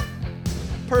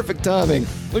 Perfect timing.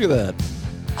 Look at that.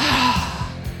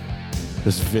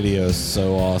 This video is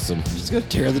so awesome. Just gonna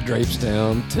tear the drapes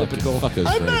down. Typical. Fuck those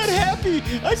drapes. happy.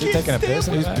 I Is he taking a piss?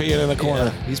 He's peeing in the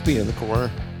corner. He's peeing in the corner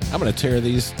I'm gonna tear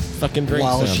these fucking drapes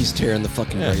while down. she's tearing the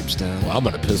fucking drapes down. Well, I'm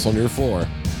gonna piss on your floor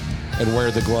and wear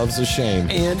the gloves of shame.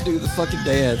 And do the fucking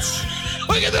dance.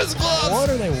 Look at those gloves. What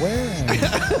are they wearing?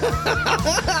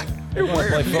 They're Play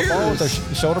wearing football with their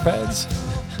mirrors. shoulder pads?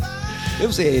 It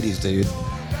was the 80s, dude.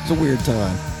 It's a weird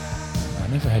time. I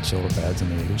never had shoulder pads in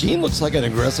the 80s. Gene looks like an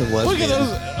aggressive lesbian. Look at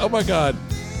those! Oh my God,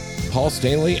 Paul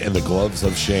Stanley and the gloves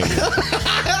of shame.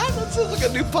 That sounds like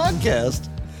a new podcast.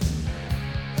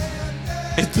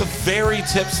 It's the very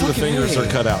tips of the Fucking fingers A.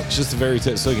 are cut out, just the very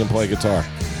tips, so he can play guitar.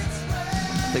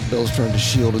 I think Bill's trying to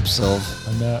shield himself.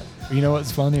 And you know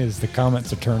what's funny is the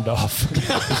comments are turned off.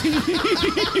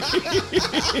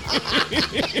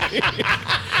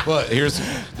 Well, here's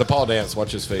the Paul dance.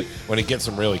 Watch his feet when he gets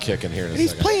him really kicking here in a He's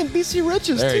second. playing BC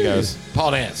Riches, There too. he goes.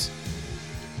 Paul dance.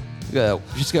 Yeah,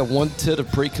 she's got one tit of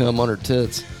pre-cum on her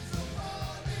tits.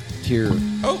 Here.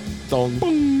 Oh, thong.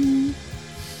 Boom.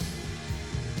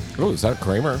 Oh, is that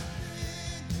Kramer?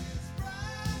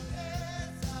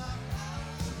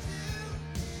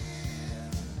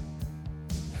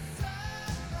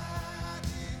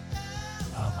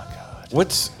 Oh my God.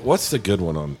 What's the good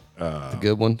one on?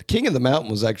 Good one. King of the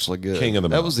Mountain was actually good. King of the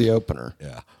That was the opener.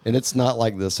 Yeah. And it's not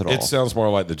like this at all. It sounds more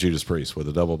like the Judas Priest with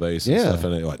a double bass and yeah. stuff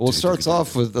in it. Like, Well, it starts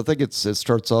off with, I think it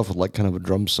starts off with like kind of a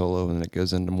drum solo and then it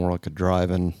goes into more like a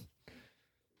driving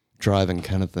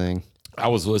kind of thing. I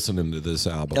was listening to this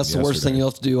album. That's the worst thing yesterday. you'll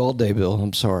have to do all day, Bill.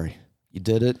 I'm sorry. You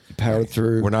did it. You powered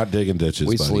through. We're not digging ditches.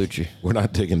 We buddy. salute you. We're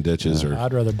not digging ditches, or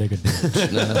I'd rather dig a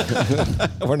ditch.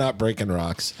 we're not breaking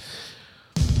rocks.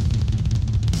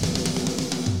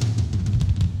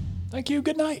 Thank you.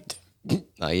 Good night.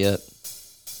 Not yet.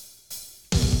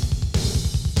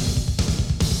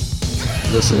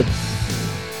 Listen.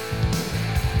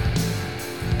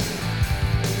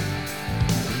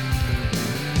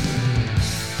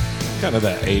 Kind of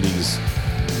that 80s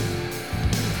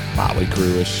Motley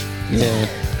Crue-ish. Yeah.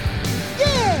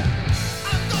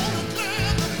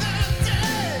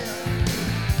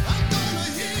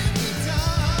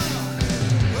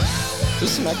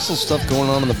 There's some excellent stuff going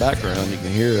on in the background. You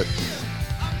can hear it.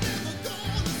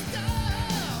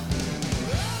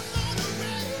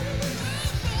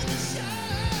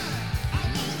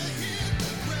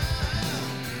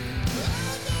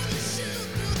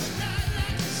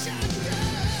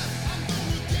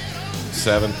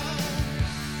 Seven.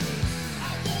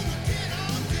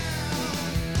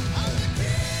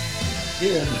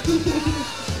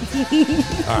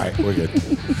 All right, we're good.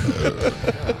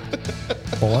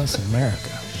 Well, that's America.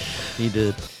 He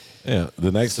did. Yeah,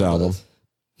 the next album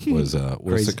was what's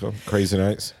Crazy. it called? Crazy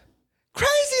Nights.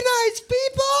 Crazy nights,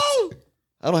 people.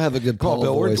 I don't have a good Come on, Paul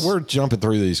Bill. voice. We're jumping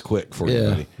through these quick for you, yeah.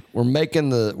 buddy. We're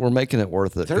making it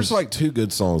worth it. There's 'cause like 2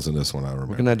 good songs in this one. I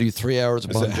remember. we're gonna do 3 hours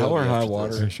of Is Bon it Hell or Jovi High after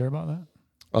Water? Are you sure about that? this.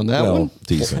 On that Well, one.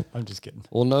 decent. I'm just kidding.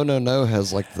 Well, no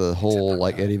has like the whole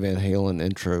like Eddie Van Halen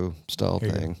intro style Here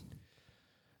you go. thing.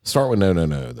 Start with No No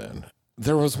No then.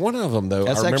 There was one of them though.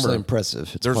 That's I remember actually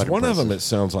impressive. It's there's quite one of them impressive. that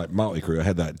sounds like Motley Crue. I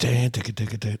had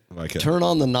that like Turn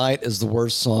on the Night is the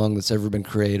worst song that's ever been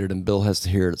created, and Bill has to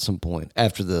hear it at some point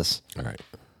after this. All right.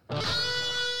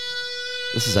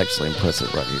 This is actually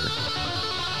impressive right here.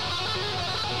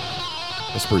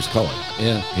 That's Bruce Cullen.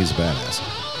 Yeah. He's a badass.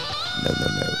 No.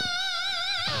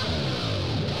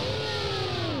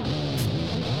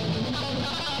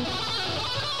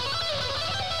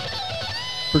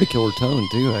 Pretty killer tone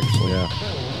too, actually. Yeah.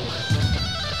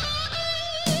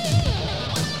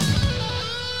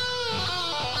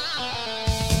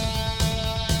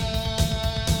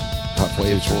 Hot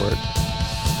wave for it.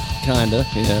 Kinda,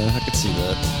 yeah, I could see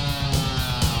that.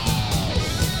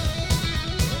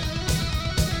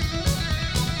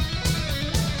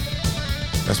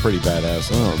 That's pretty badass.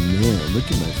 Oh man, look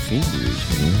at my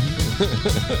fingers,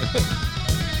 man.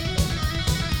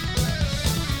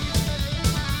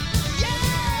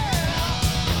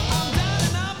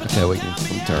 Okay, we can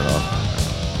turn it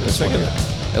off. That's one here.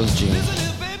 That was Gene.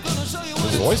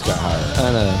 His voice got higher.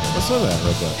 I know. Listen to that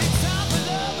real quick.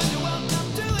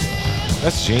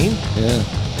 That's Gene? Yeah.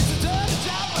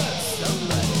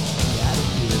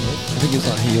 I think it's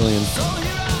on helium.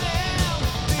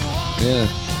 Yeah.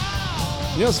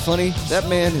 You know what's funny? That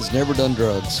man has never done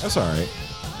drugs. That's all right.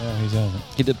 Yeah, he hasn't.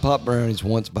 He did pop brownies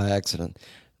once by accident.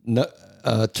 No,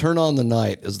 Turn on the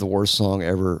Night is the worst song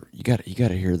ever. You got to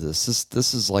hear this.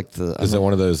 This is like the. Is it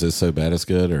one of those is so bad it's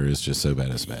good or is just so bad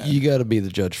it's bad? You got to be the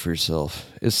judge for yourself.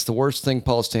 It's the worst thing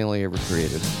Paul Stanley ever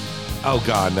created. Oh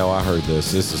God, no! I heard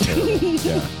this. This is terrible.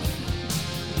 Yeah,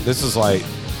 this is like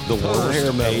the worst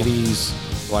hair metal.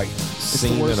 '80s like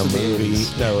scene in worst a of the movie.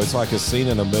 80s. No, it's like a scene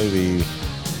in a movie.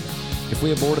 If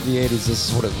we aborted the 80s, this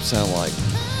is what it would sound like.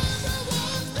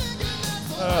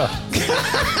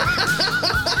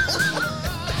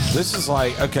 This is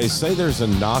like okay. Say there's a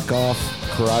knockoff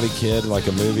Karate Kid, like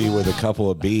a movie with a couple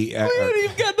of B. We haven't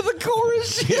even got to the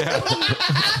chorus. Yeah.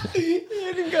 We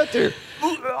haven't even got there.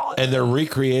 And they're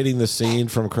recreating the scene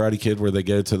from Karate Kid where they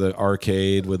go to the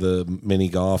arcade with the mini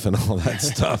golf and all that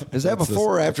stuff. Is that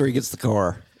before or after he gets the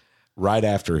car? Right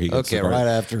after he gets Okay, the car. right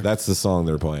after. That's the song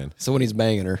they're playing. So when he's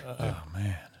banging her. Oh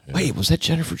man, Wait, was that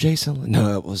Jennifer Jason?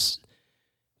 No, it was.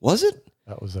 Was it?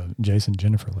 that was Jason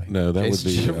Jennifer Lee. No, that Jason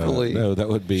would be Jennifer Lee. no, that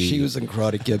would be She was in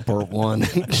Karate Kid Part 1.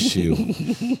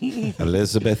 Shue.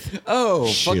 Elizabeth. Oh,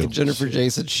 Shue. fucking Jennifer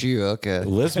Jason Shue. Okay.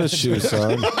 Elizabeth Shue,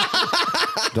 son.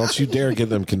 Don't you dare get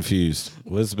them confused.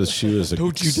 Elizabeth Shue is a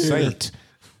Don't you dare. saint.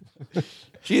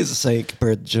 She is a saint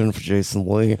compared to Jennifer Jason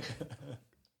Lee.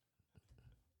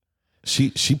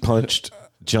 She punched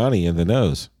Johnny in the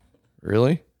nose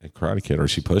Really? at Karate Kid, or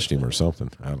she pushed him or something.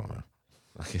 I don't know.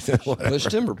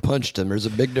 Pushed him or punched him? There's a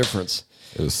big difference.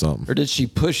 It was something. Or did she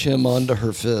push him onto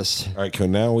her fist? All right, cool.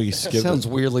 Now we That skip. sounds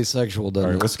weirdly sexual, All doesn't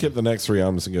right, it? let's skip the next 3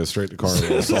 albums and go straight to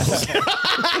Carnival Souls.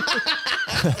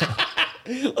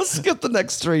 Let's skip the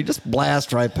next 3. Just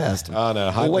blast right past them. Oh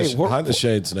no, hide the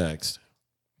shades next.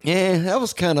 Yeah, that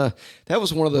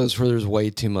was one of those where there's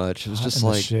way too much. It was just In the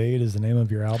like, Shade is the name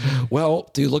of your album. well,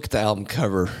 dude, look at the album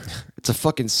cover. It's a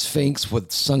fucking sphinx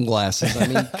with sunglasses. I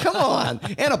mean, come on.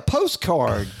 And a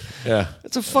postcard. Yeah,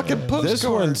 It's a fucking postcard. this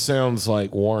one sounds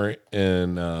like Warrant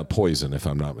and Poison, if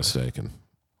I'm not mistaken.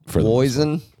 For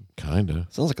Poison. Kinda.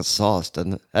 Sounds like a sauce,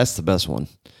 doesn't it? That's the best one.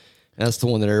 That's the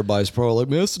one that everybody's probably like,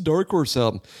 man, that's the Dark Horse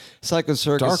album. Psycho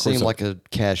Circus Dark Horse seemed album. like a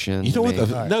cash in. You know what? to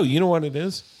me. No, you know what it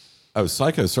is? Oh,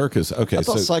 Psycho Circus. Okay, I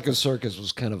thought so Psycho Circus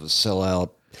was kind of a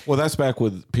sellout. well, that's back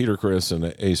with Peter Criss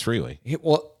and Ace Frehley.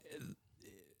 Well,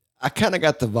 I kind of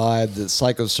got the vibe that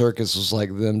Psycho Circus was like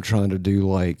them trying to do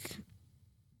like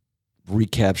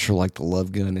recapture like the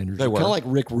Love Gun energy. They were. Kind of like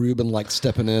Rick Rubin like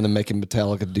stepping in and making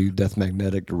Metallica do Death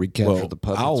Magnetic to recapture Well, the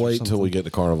puppets. I'll or wait till something. we get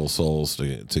to Carnival Souls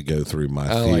to go through my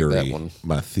I like theory. that one.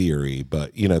 My theory,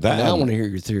 but you know that. Now I want to hear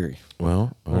your theory.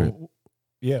 Well, all right.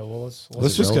 Yeah, well,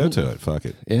 Let's just go to it. Fuck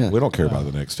it. Yeah. We don't care about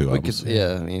the next 2 We albums. could,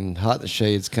 yeah, I mean, Hot in the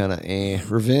Shade's kind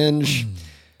of Revenge.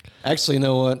 Actually, you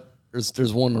know what?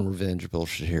 There's one on Revenge Bill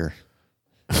should hear.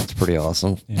 That's pretty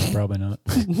awesome. Yeah, probably not.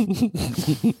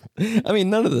 I mean,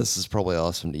 none of this is probably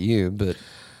awesome to you, but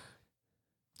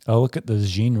Oh, look at the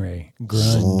genre,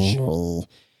 grunge.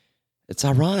 it's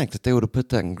ironic that they would have put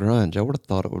that in grunge. I would have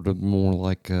thought it would have been more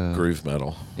like Groove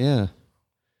metal. yeah.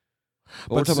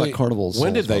 But we're talking see, about Carnival Souls,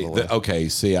 When did they? by the way. Okay,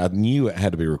 see, I knew it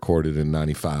had to be recorded in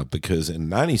 '95 because in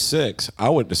 '96 I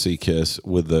went to see Kiss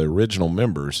with the original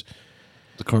members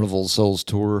The Carnival Souls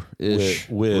tour ish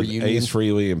with Ace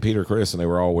Frehley and Peter Criss, and they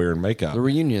were all wearing makeup. the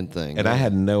reunion thing, And I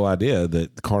had no idea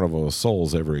that Carnival of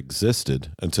Souls ever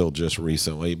existed until just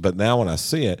recently. But now when I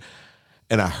see it,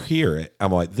 and I hear it.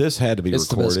 I'm like, this had to be It's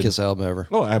the recorded. best Kiss album ever.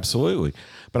 Oh, absolutely.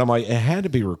 But I'm like, it had to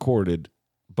be recorded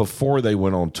before they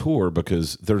went on tour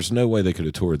because there's no way they could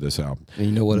have toured this album. And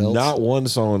you know what else? Not one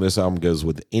song on this album goes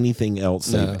with anything else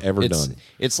they've ever done.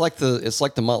 It's like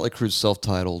the Motley Crue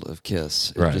self-titled of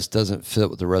Kiss. It Right. just doesn't fit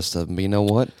with the rest of them. But you know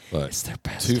what? But It's their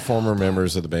best. two former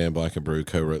members of the band Black and Brew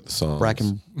co-wrote the songs.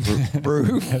 Bracken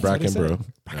Brew. Bracken Brew.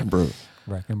 Bracken Brew.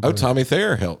 Oh, Tommy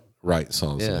Thayer helped write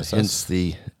songs. Yeah, on this. hence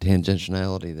the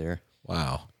tangentiality there.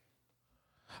 Wow.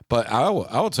 But I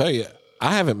will tell you,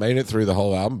 I haven't made it through the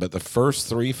whole album, but the first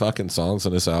 3 fucking songs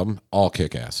on this album, all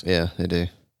kick ass. Yeah, they do.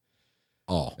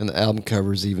 All. And the album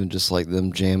covers even just like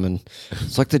them jamming.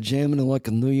 It's like they're jamming in like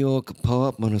a New York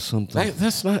apartment or something.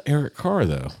 That's not Eric Carr,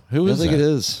 though. Who I is think that? it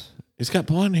is. He's got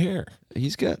blonde hair.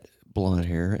 He's got blonde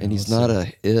hair, and he's not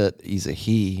a it. He's a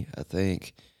he, I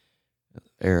think.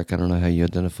 Eric, I don't know how you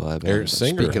identify, but Eric I'm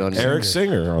Singer. speaking on Eric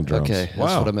Singer on drums. Okay, that's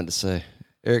Wow. what I meant to say.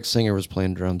 Eric Singer was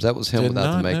playing drums. That was him Did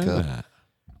without the not know makeup. that.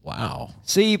 Wow.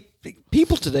 See,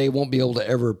 people today won't be able to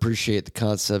ever appreciate the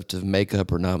concept of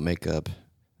makeup or not makeup. I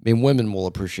mean, women will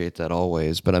appreciate that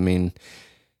always, but I mean,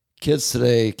 kids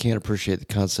today can't appreciate the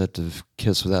concept of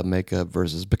Kiss without makeup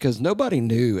versus because nobody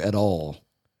knew at all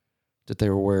that they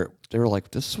were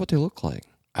like, this is what they look like.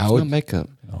 It's not makeup.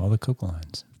 All the Coke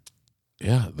lines.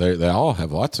 Yeah, they all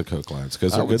have lots of Coke lines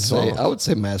because they're good songs. I would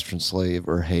say Master and Slave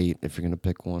or Hate if you're going to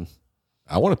pick one.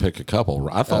 I want to pick a couple.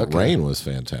 I thought Okay. Rain was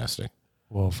fantastic.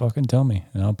 Well, fucking tell me,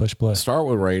 and I'll push play. Start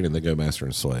with Rain and then go Master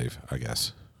and Slave, I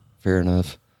guess. Fair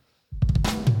enough.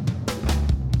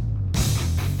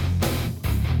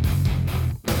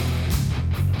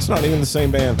 It's not even the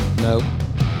same band. Nope.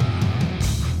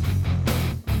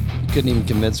 You couldn't even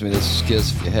convince me this is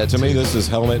Kiss if you had to. To me, this is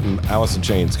Helmet and Alice in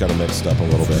Chains kind of mixed up a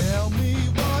little bit. Tell me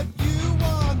what you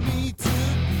want me to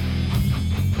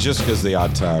be. Just because the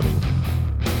odd timing.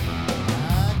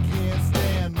 I can't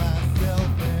stand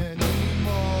myself anymore.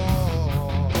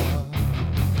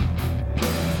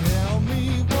 Tell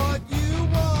me what you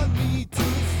want me to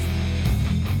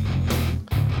see.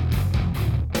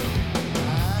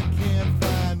 I can't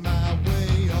find my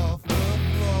way off the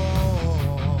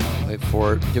floor. Wait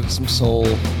for it. Give it some soul.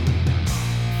 Treat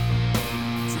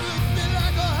me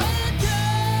like a hurricane.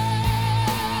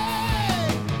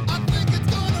 I think it's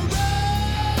gonna rain.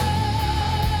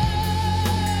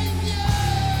 Yeah.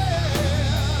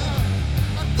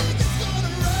 I think it's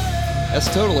gonna rain. That's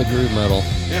totally groove metal.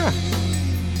 Yeah.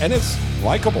 And it's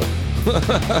likable.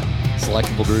 It's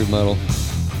likable groove metal.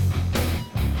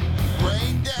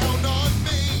 Rain down on me.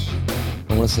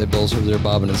 I want to say Bill's over there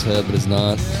bobbing his head, but it's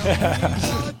not.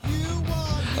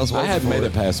 I hadn't made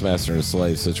it past Master and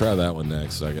Slave, so try that one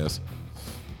next, I guess.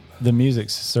 The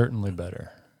music's certainly better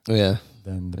Yeah,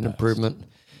 than the an past. improvement.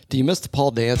 Do you miss the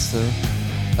Paul dance though?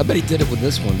 I bet he did it with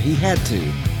this one. He had to.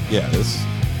 Yeah, this.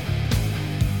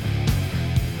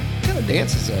 What kind of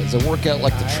dance is that? Does it work out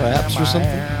like the traps or something?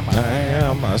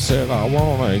 I said I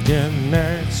want to get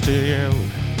next to you.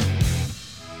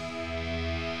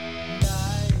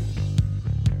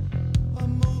 A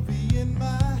movie in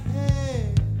my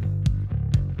head.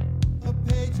 A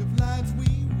page of lines we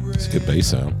read. It's a good bass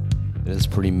sound. It is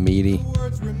pretty meaty.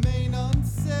 Words remain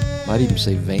unsaid. Might even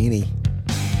say veiny.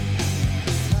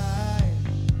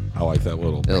 I like that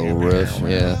little Riff,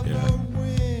 yeah. Yeah.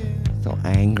 So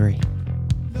angry.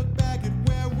 Look back at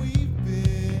where we've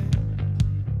been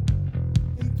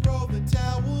and throw the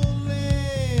towel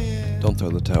in. Don't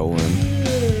throw the towel in.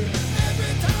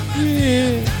 Every time I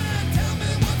feel tired, tell me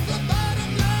what's the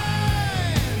bottom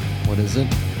line. What is it?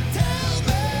 Tell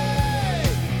me,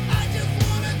 I just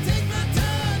wanna take my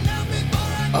time now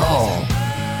before I Oh.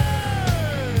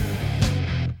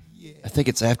 I think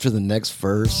it's after the next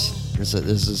verse. There's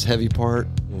this heavy part.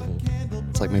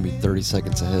 It's like maybe 30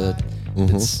 seconds ahead.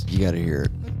 It's you got to hear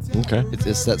it. Okay.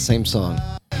 It's that same song.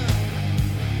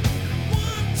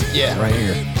 Yeah, right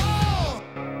here.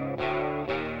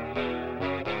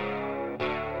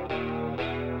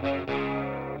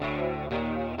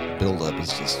 Build up is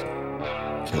just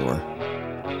killer.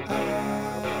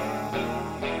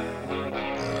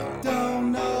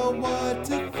 Don't know what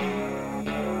to feel.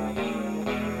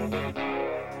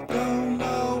 Don't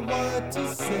know what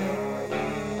to say.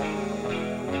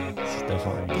 It's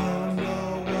definitely Don't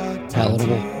know what to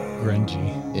Palatable.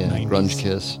 grungy. Yeah, 90s. grunge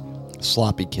Kiss.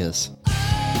 Sloppy Kiss.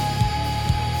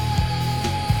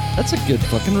 That's a good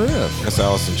fucking riff. That's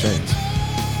Alice in Chains.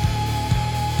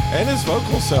 And his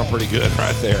vocals sound pretty good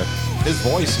right there. His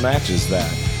voice matches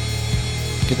that.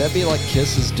 Could that be like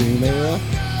Kiss's Doom era?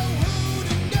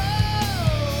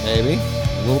 Maybe.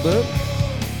 A little bit.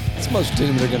 It's the most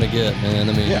Doom they're going to get, man.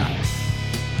 I mean, Yeah.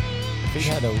 If he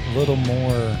had a little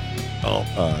more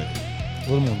A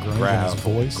little more grunge Growl. in his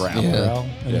voice. Growl. Yeah. Growl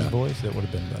in his Yeah. voice. It would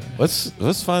have been better.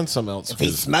 Let's find something else. If he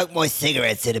 'cause smoked more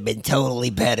cigarettes, it'd have been totally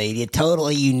better. You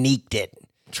totally uniqued it.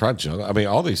 try Jungle. I mean,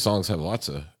 all these songs have lots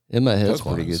of. In my head's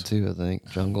Hook pretty lines. good too, I think.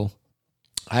 Jungle.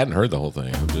 I hadn't heard the whole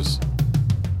thing. I'm just.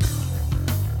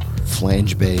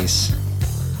 Flange bass.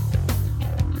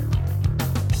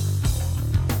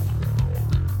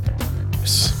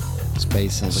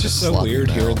 Space sounds It's like just a so sloppy weird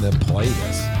mouth. hearing them play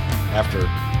this after.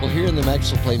 Well, hearing them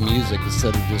actually play music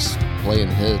instead of just playing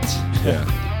hits. Yeah.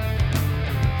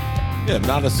 Yeah,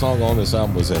 not a song on this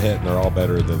album was a hit, and they're all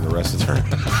better than the rest of their.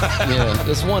 Yeah,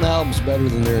 this one album's better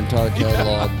than their entire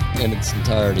catalog in its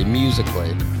entirety,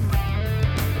 musically.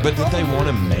 But did they want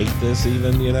to make this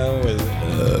even? You know,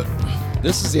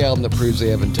 This is the album that proves they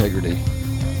have integrity.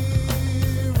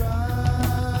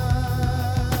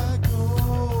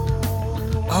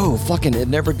 Oh, fucking It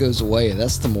Never Goes Away.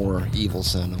 That's the more evil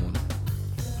sounding one.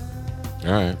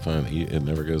 all right, fine. It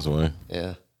never goes away.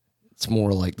 Yeah. It's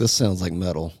more like, this sounds like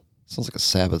metal. Sounds like a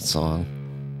Sabbath song.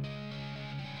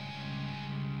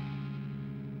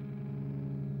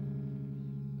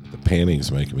 The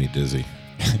panning's making me dizzy.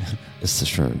 It's the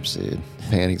shrooms, dude.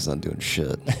 Panic's not doing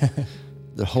shit.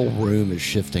 The whole room is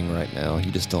shifting right now.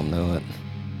 You just don't know it.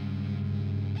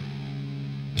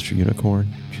 Mr. Unicorn,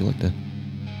 would you like to?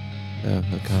 No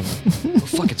comment. Oh,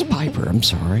 fuck, it's Piper. I'm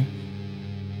sorry.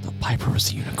 The Piper was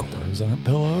the unicorn. Those aren't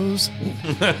pillows.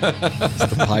 It's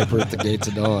the Piper at the gates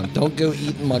of dawn. Don't go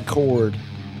eating my cord. You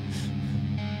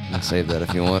can save that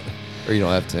if you want, or you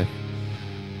don't have to.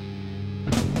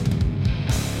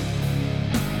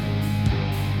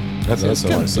 That's It's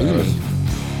what I kind of said.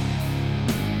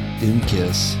 doomy. Doom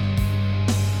Kiss.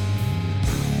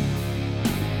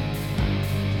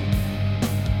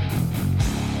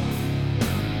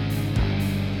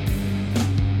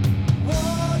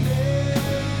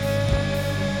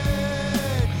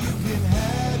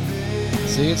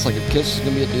 See, it's like if Kiss was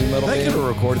gonna be a doom metal They could band,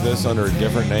 have recorded this under a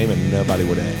different name, and nobody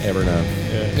would have ever known.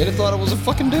 they'd have thought it was a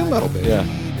fucking doom metal band. Yeah.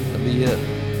 That'd be it.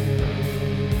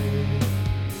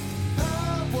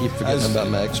 Keep forgetting about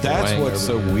Max. That's Wang what's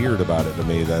over so weird about it to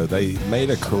me, though. They made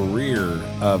a career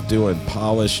of doing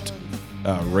polished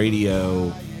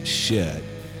radio shit.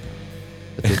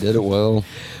 But they did it well.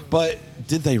 But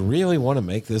did they really want to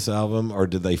make this album, or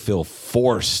did they feel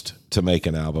forced to make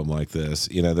an album like this?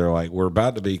 You know, they're like, we're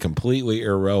about to be completely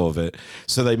irrelevant.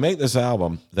 So they make this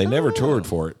album. They never toured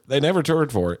for it.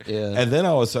 Yeah. And then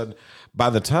all of a sudden, by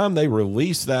the time they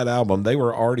released that album, they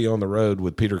were already on the road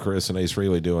with Peter Criss and Ace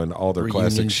Frehley doing all their Reunion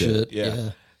classic shit.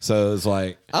 yeah. So it's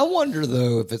like, I wonder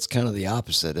though if it's kind of the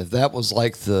opposite. If that was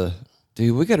like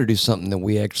dude, we got to do something that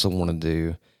we actually want to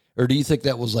do. Or do you think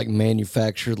that was like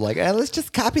manufactured, like, let's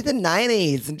just copy the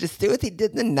 90s and just do what they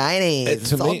did in the 90s? To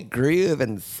It's all me- groove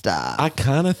and stuff. I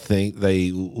kind of think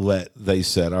they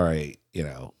said, all right, you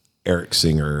know, Eric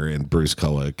Singer and Bruce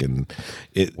Kulick and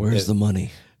Where's the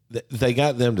money? they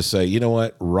got them to say, you know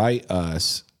what, write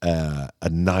us a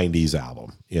 90s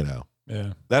album, you know.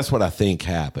 Yeah. That's what I think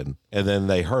happened. And then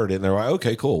they heard it and they're like,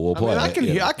 okay, cool, we'll play I it. can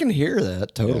you know. I can hear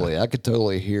that totally. I could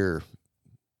totally hear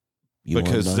you want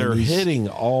Because they're 90s? hitting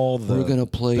all the We're gonna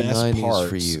play best 90s parts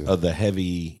for you. of the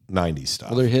heavy 90s stuff.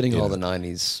 Well, they're hitting you all know. the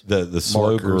 90s. the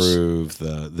slow markers. groove,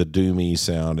 the doomy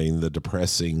sounding, the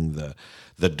depressing,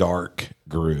 the dark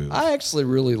groove. I actually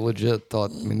really legit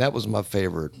thought, that was my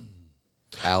favorite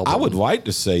album. I would like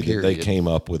to say that they Period. came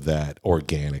up with that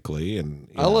organically, and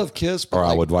you I know, love Kiss, but or I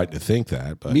like, would like to think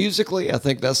that. But musically, I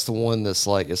think that's the one that's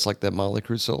like, it's like that Motley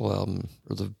Crue solo album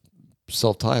or the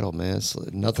self-titled, man. It's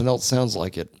like, nothing else sounds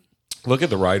like it. look at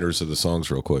the writers of the songs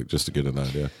real quick, just to get an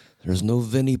idea. There's no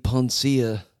Vinnie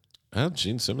Poncia Oh,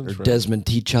 Gene Simmons, or from Desmond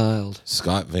T. Child.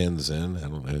 Scott Van Zen. I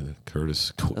don't know.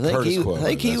 Curtis. I think Curtis he, Quote, I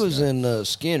think he that's was the guy. in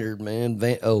Skinner,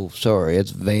 man. Sorry,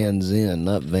 it's Van Zen,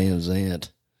 not Van Zant.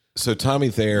 So Tommy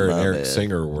Thayer and My Eric bad.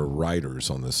 Singer were writers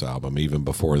on this album even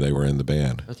before they were in the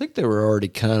band. I think they were already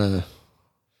kind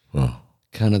Oh,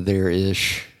 of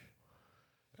there-ish.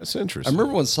 that's I interesting.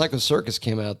 remember when Psycho Circus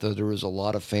came out, though, there was a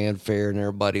lot of fanfare and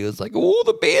everybody was like, oh,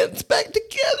 the band's back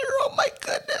together. Oh, my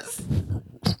goodness.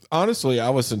 Honestly, I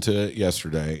listened to it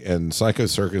yesterday, and Psycho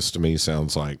Circus to me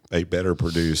sounds like a better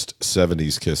produced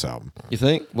 70s Kiss album. You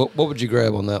think? What would you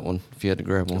grab on that one if you had to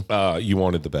grab one? You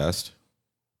Wanted the Best.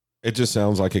 It just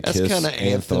sounds like a That's Kiss kind of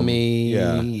anthem. anthem-y.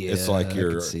 Yeah, it's like I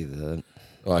you're could see that.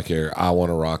 Like here, I want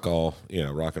to rock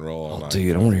and roll all night.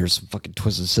 Dude, I want to hear some fucking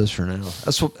Twisted Sister now.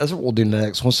 That's what we'll do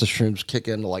next. Once the shrooms kick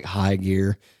into like high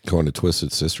gear, Going to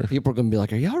Twisted Sister. people are gonna be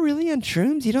like, "Are y'all really on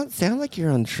shrooms? You don't sound like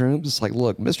you're on shrooms." It's like,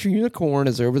 look, Mr. Unicorn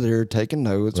is over there taking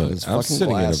notes with his I'm fucking sitting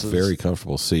glasses. in a very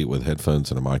comfortable seat with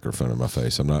headphones and a microphone in my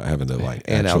face. I'm not having to like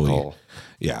And actually. alcohol.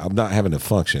 Yeah, I'm not having to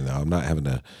function though. I'm not having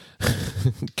to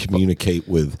communicate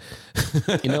with.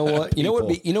 You know what? You know what?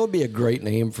 Would be a great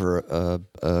name for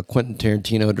a Quentin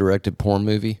Tarantino directed porn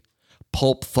movie?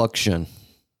 Pulp Fuction.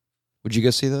 Would you go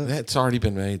see that? That's already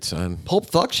been made, son. Pulp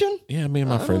Fuction? Yeah, me and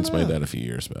my friends made that a few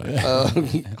years back.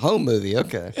 Home movie.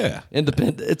 Okay. Yeah.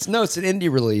 Independent. It's an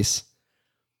indie release.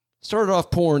 Started off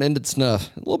porn, ended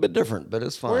snuff. A little bit different, but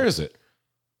it's fine. Where is it?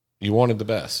 You wanted the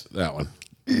best. That one.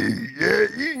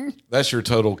 That's your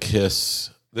total Kiss.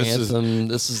 Anthem.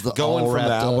 This is the Going all from the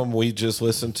wrapped up. album we just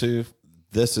listened to.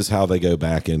 This is how they go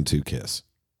back into Kiss.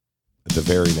 At the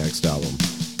very next album.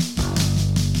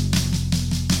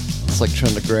 It's like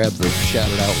trying to grab the shout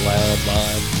it out loud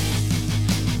line.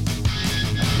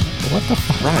 What the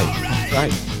fuck?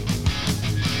 Right.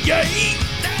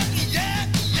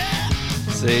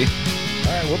 See?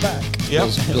 All right, we're back. Yep.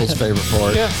 Bill's favorite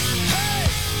part. Yeah.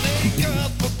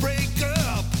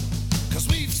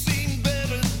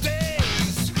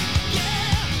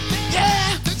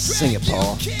 Sing it,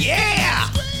 Paul.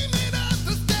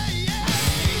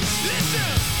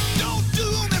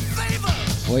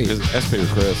 Wait. That's Peter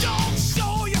Chris.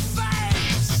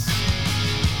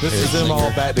 This is them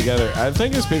all back together. I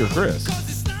think it's Peter Chris.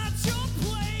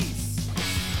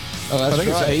 Oh, that's I think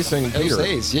right. it's Ace and It was Peter.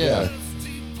 Ace, yeah.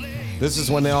 This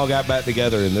is when they all got back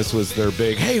together, and this was their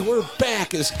big, hey, we're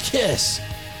back as Kiss.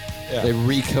 They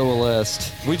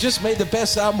recoalesced. We just made the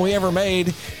best album we ever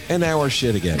made, and now we're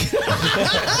shit again.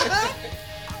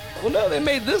 Well, no, they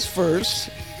made this first.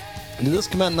 Did this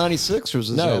come out in 96 or was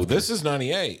this No, after? this is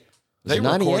 98. Is it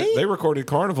 98? They recorded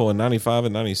Carnival in 95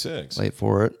 and 96. Wait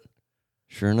for it.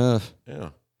 Sure enough. Yeah.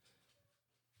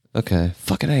 Okay.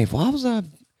 Fucking A. Why was I...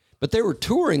 But they were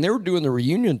touring. They were doing the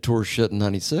reunion tour shit in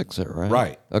 96, is that right?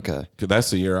 Right. Okay. 'Cause that's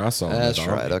the year I saw them. That's with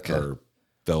right, Omni, okay. Or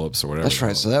Phillips or whatever. That's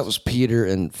right. So that was Peter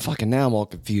and fucking now I'm all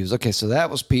confused. Okay, so that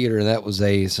was Peter and that was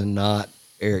Ace and not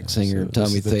Eric Singer and This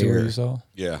Tommy is the tour Thayer. you saw?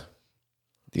 Yeah.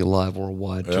 The Alive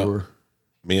Worldwide Yeah. tour.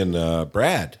 Me and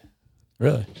Brad.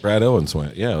 Really? Brad Owens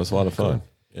went. Yeah, it was a lot of fun.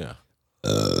 Yeah.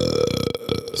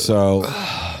 So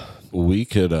we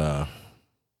could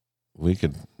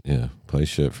play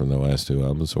shit from the last two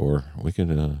albums, or we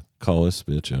could call this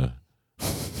bitch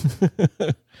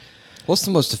What's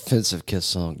the most offensive Kiss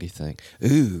song, do you think?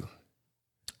 Ooh.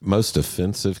 most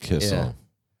offensive Kiss Yeah. song.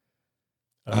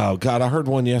 Oh God, I heard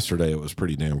one yesterday. It was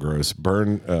pretty damn gross.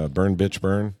 Burn, bitch,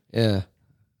 burn. Yeah.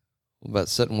 What about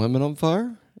setting women on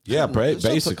fire? Yeah, There's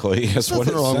basically, that's There's what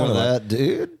it nothing wrong with sounded like. that,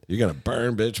 dude. You're gonna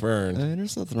burn, bitch, burn. Hey,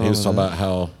 there's nothing wrong He was with talking that. about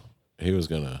how he was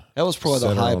gonna. That was probably set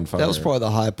the her high. on fire. That was probably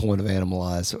the high point of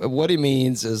Animalize. What he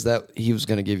means is that he was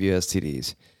going to give you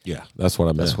STDs. Yeah, that's what I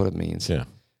meant. That's what it means. Yeah.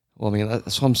 Well, I mean,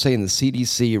 that's what I'm saying. The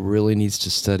CDC really needs to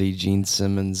study Gene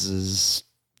Simmons's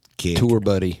Kick. tour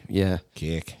buddy. Yeah.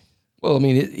 Kick. Well, I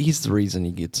mean, he's the reason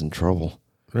he gets in trouble.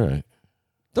 Right.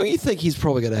 Don't you think he's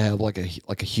probably going to have like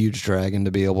a huge dragon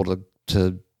to be able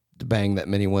to bang that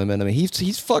many women? I mean,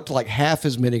 he's fucked like half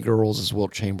as many girls as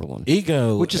Wilt Chamberlain,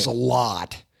 Ego, which is a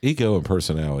lot. ego and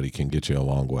personality can get you a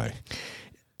long way.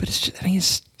 But it's just, I mean,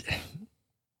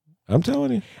 I'm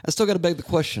telling you. I still got to beg the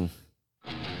question.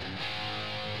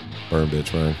 Burn,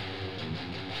 bitch, burn.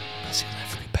 Pussy will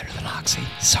never be better than Oxy.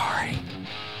 Sorry.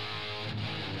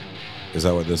 Is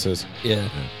that what this is? Yeah.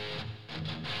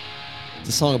 It's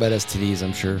a song about STDs,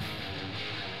 I'm sure.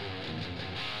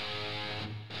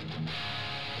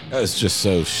 It's just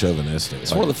so chauvinistic.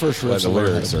 It's one of the first riffs the I learned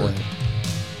how lyrics to are. play.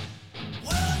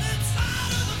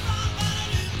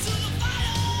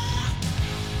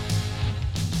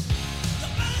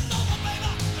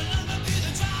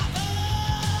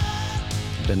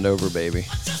 Bend over, baby.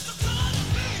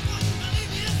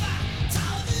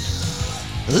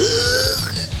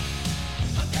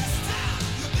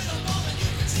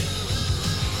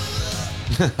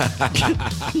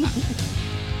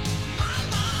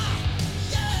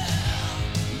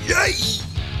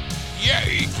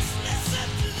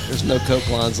 There's no coke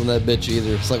lines on that bitch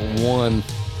either. It's like one.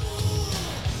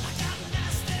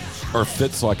 Or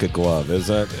fits like a glove. Is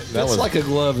that Fits was like a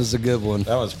glove is a good one.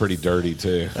 that was pretty dirty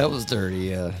too. That was dirty,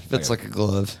 yeah. Fits like a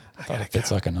glove. I thought it fits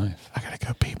like a knife. I gotta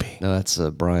go pee pee. No, that's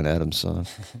Brian Adams' song.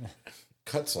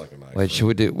 Cuts like a knife.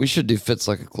 Wait, we should do Fits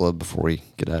Like a Glove before we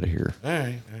get out of here. All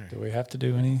right. Do we have to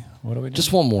do any? What do we do?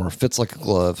 Just one more. Fits like a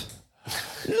glove.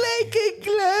 Like a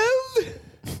glove.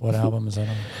 What album is that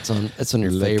on? It's on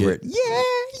your Lick favorite. it.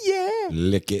 Yeah.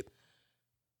 Lick it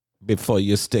before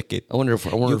you stick it. I wonder if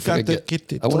we're gonna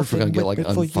get like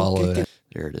before you unfollowed. kick it.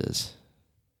 There it is.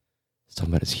 He's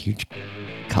talking about his huge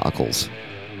cockles.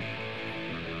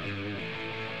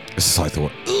 This is like the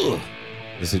one. Ugh.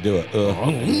 Does he do it?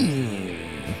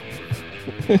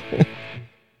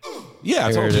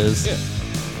 Yeah, There it is. Yeah.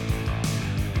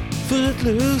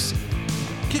 Footloose.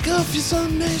 Kick off your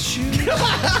Sunday shoes.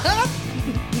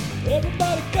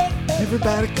 Everybody cut.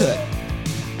 Everybody cut.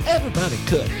 Everybody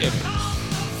cut.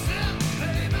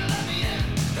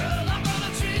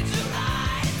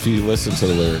 If you listen to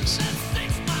the lyrics,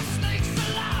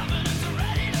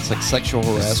 It's like sexual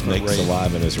the harassment. snake's Rape.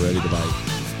 alive and is ready to bite.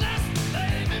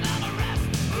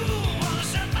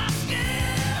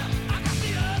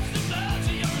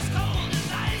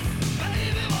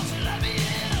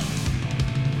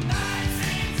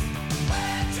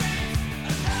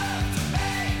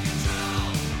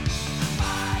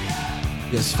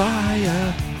 Yes,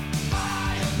 fire.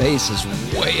 Bass is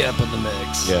way up in the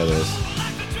mix. Yeah, it is.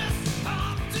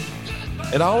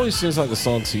 It always seems like the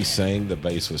songs he sang, the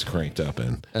bass was cranked up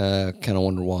in. Kind of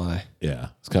wonder why. Yeah,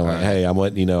 it's kind of like, hey, I'm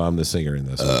letting you know I'm the singer in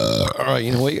this. All right,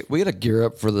 you know we got to gear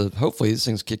up for the. Hopefully these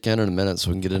things kick in a minute, so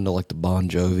we can get into like the Bon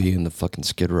Jovi and the fucking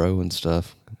Skid Row and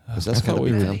stuff. Because that's kind of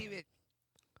we big were- time.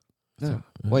 No,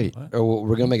 wait.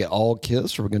 We're gonna make it all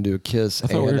Kiss, or we're gonna do a Kiss I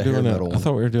thought and we were a hair doing metal I one?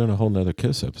 thought we were doing a whole nother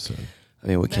Kiss episode. I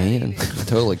mean, we can.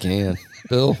 Totally can.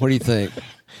 Bill, what do you think?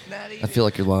 I feel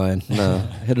like you're lying. No,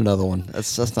 hit another one.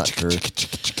 That's not true.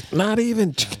 Not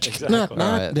even. Not.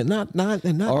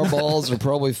 Right. Our balls are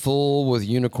probably full with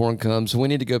unicorn cum, so we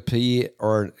need to go pee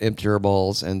or empty our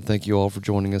balls. And thank you all for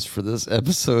joining us for this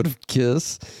episode of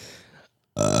Kiss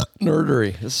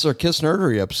Nerdery. This is our Kiss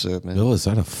Nerdery episode, man. Bill, is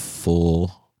that a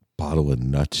full bottle of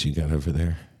nuts you got over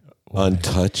there?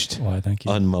 Untouched, Why? Thank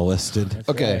you. unmolested.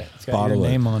 Okay. It's got Bottle your it.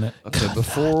 name on it. Okay,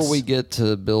 before we get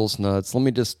to Bill's nuts, I'm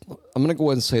going to go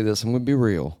ahead and say this. I'm going to be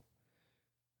real.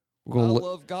 We're going to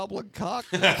love goblin cock.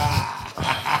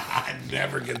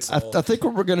 Never gets I think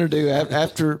what we're going to do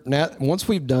after now that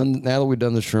we've done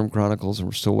the Shroom Chronicles, and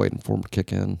we're still waiting for them to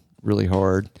kick in really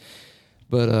hard.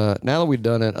 But now that we've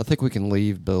done it, I think we can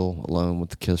leave Bill alone with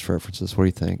the Kiss references. What do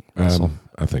you think, Russell?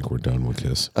 I think we're done with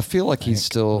Kiss. I feel like he's the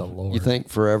still. Lord. You think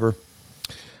forever?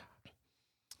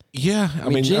 Yeah, I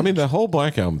mean, mean, the whole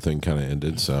Black Album thing kind of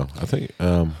ended. So I think.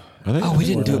 Oh, we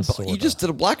didn't do it. sorta. You just did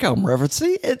a Black Album reference.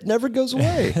 See, it never goes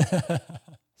away.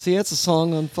 See, that's a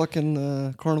song on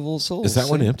fucking Carnival of Souls. Is that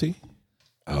one See? empty?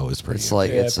 Oh, it's pretty. It's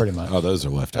like Yeah, it's pretty much. Oh, those are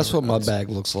left. That's what my bag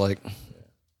looks like.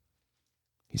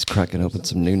 He's cracking open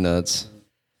some new nuts.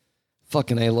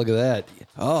 Fucking A, look at that.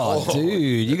 Oh,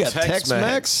 dude, you got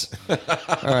Tex-Mex? All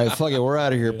right, fuck it. We're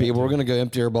out of here, people. We're going to go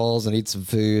empty our balls and eat some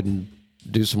food and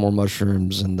do some more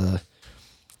mushrooms. And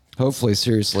hopefully,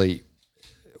 seriously,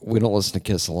 we don't listen to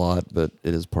Kiss a lot, but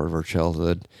it is part of our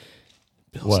childhood.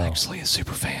 Bill's actually a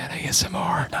super fan.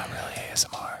 ASMR. Not really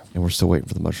ASMR. And we're still waiting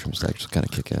for the mushrooms to actually kind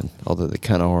of kick in, although they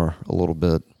kind of are a little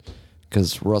bit.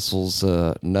 Because Russell's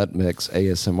nut mix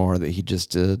ASMR that he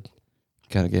just did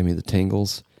kind of gave me the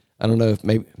tingles. I don't know if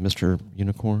maybe Mr.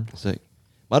 Unicorn,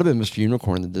 might have been Mr.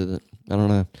 Unicorn that did it. I don't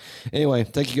know. Anyway,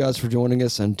 thank you guys for joining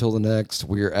us. Until the next,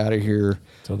 we're out of here.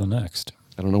 Till the next.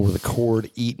 I don't know where the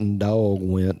cord-eating dog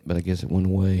went, but I guess it went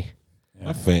away.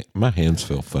 My hands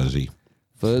feel fuzzy.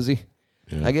 Fuzzy?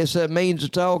 Yeah. I guess that means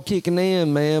it's all kicking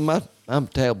in, man. My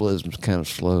metabolism's kind of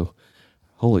slow.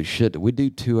 Holy shit, did we do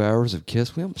 2 hours of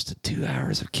Kiss? We almost did 2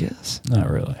 hours of Kiss. Not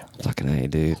really. Fucking A,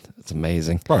 dude. That's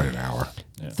amazing. Probably an hour.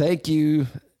 Thank you,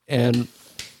 and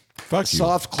Fuck you.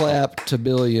 soft clap to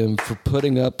Billiam for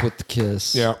putting up with the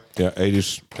Kiss. Yeah.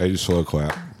 80s slow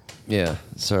clap. Yeah,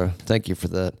 so thank you for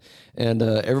that. And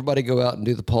everybody go out and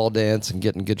do the Paul dance and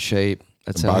get in good shape.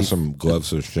 That's how Buy you, some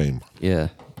gloves of shame. yeah.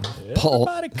 Paul,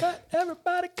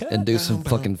 Everybody cut. and do some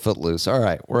fucking Footloose. All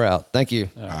right, we're out. Thank you.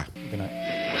 Good night.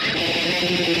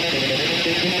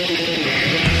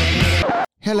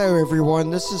 Hello,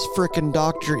 everyone. This is frickin'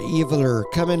 Dr. Eviler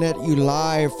coming at you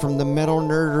live from the Metal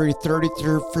Nerdery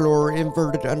 33rd floor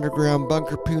inverted underground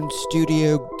Bunker Poon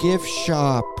Studio gift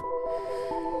shop.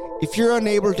 If you're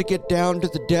unable to get down to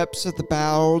the depths of the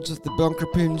bowels of the Bunker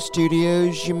Poon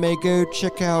Studios, you may go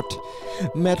check out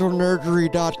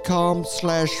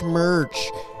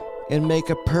metalnerdery.com/merch and make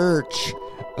a perch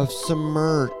of some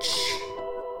merch.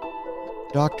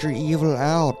 Dr. Evil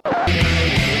out.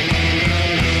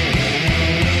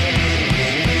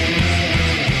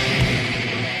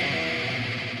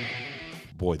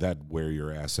 Boy, that'd wear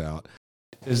your ass out.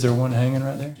 Is there one hanging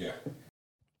right there? Yeah.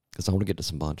 Because I want to get to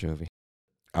some Bon Jovi.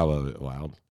 I love it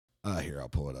loud. Here, I'll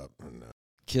pull it up.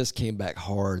 Kiss came back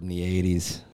hard in the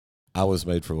 80s. I Was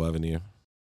Made for Loving You.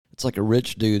 It's like a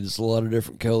rich dude. It's a lot of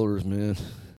different colors, man.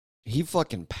 He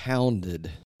fucking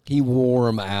pounded. He wore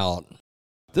him out.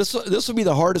 This would be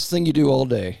the hardest thing you do all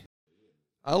day.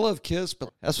 I love Kiss, but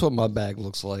that's what my bag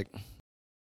looks like.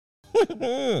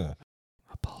 My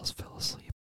balls fell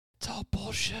asleep. It's all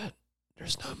bullshit.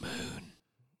 There's no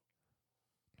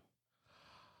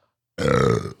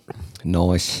moon.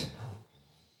 Nice.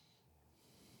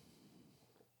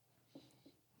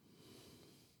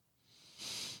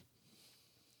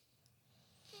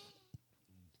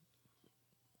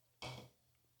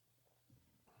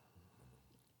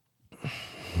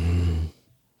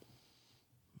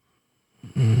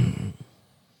 I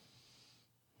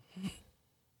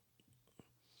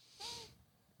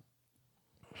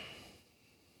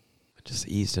just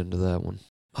eased into that one.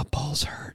 My balls hurt.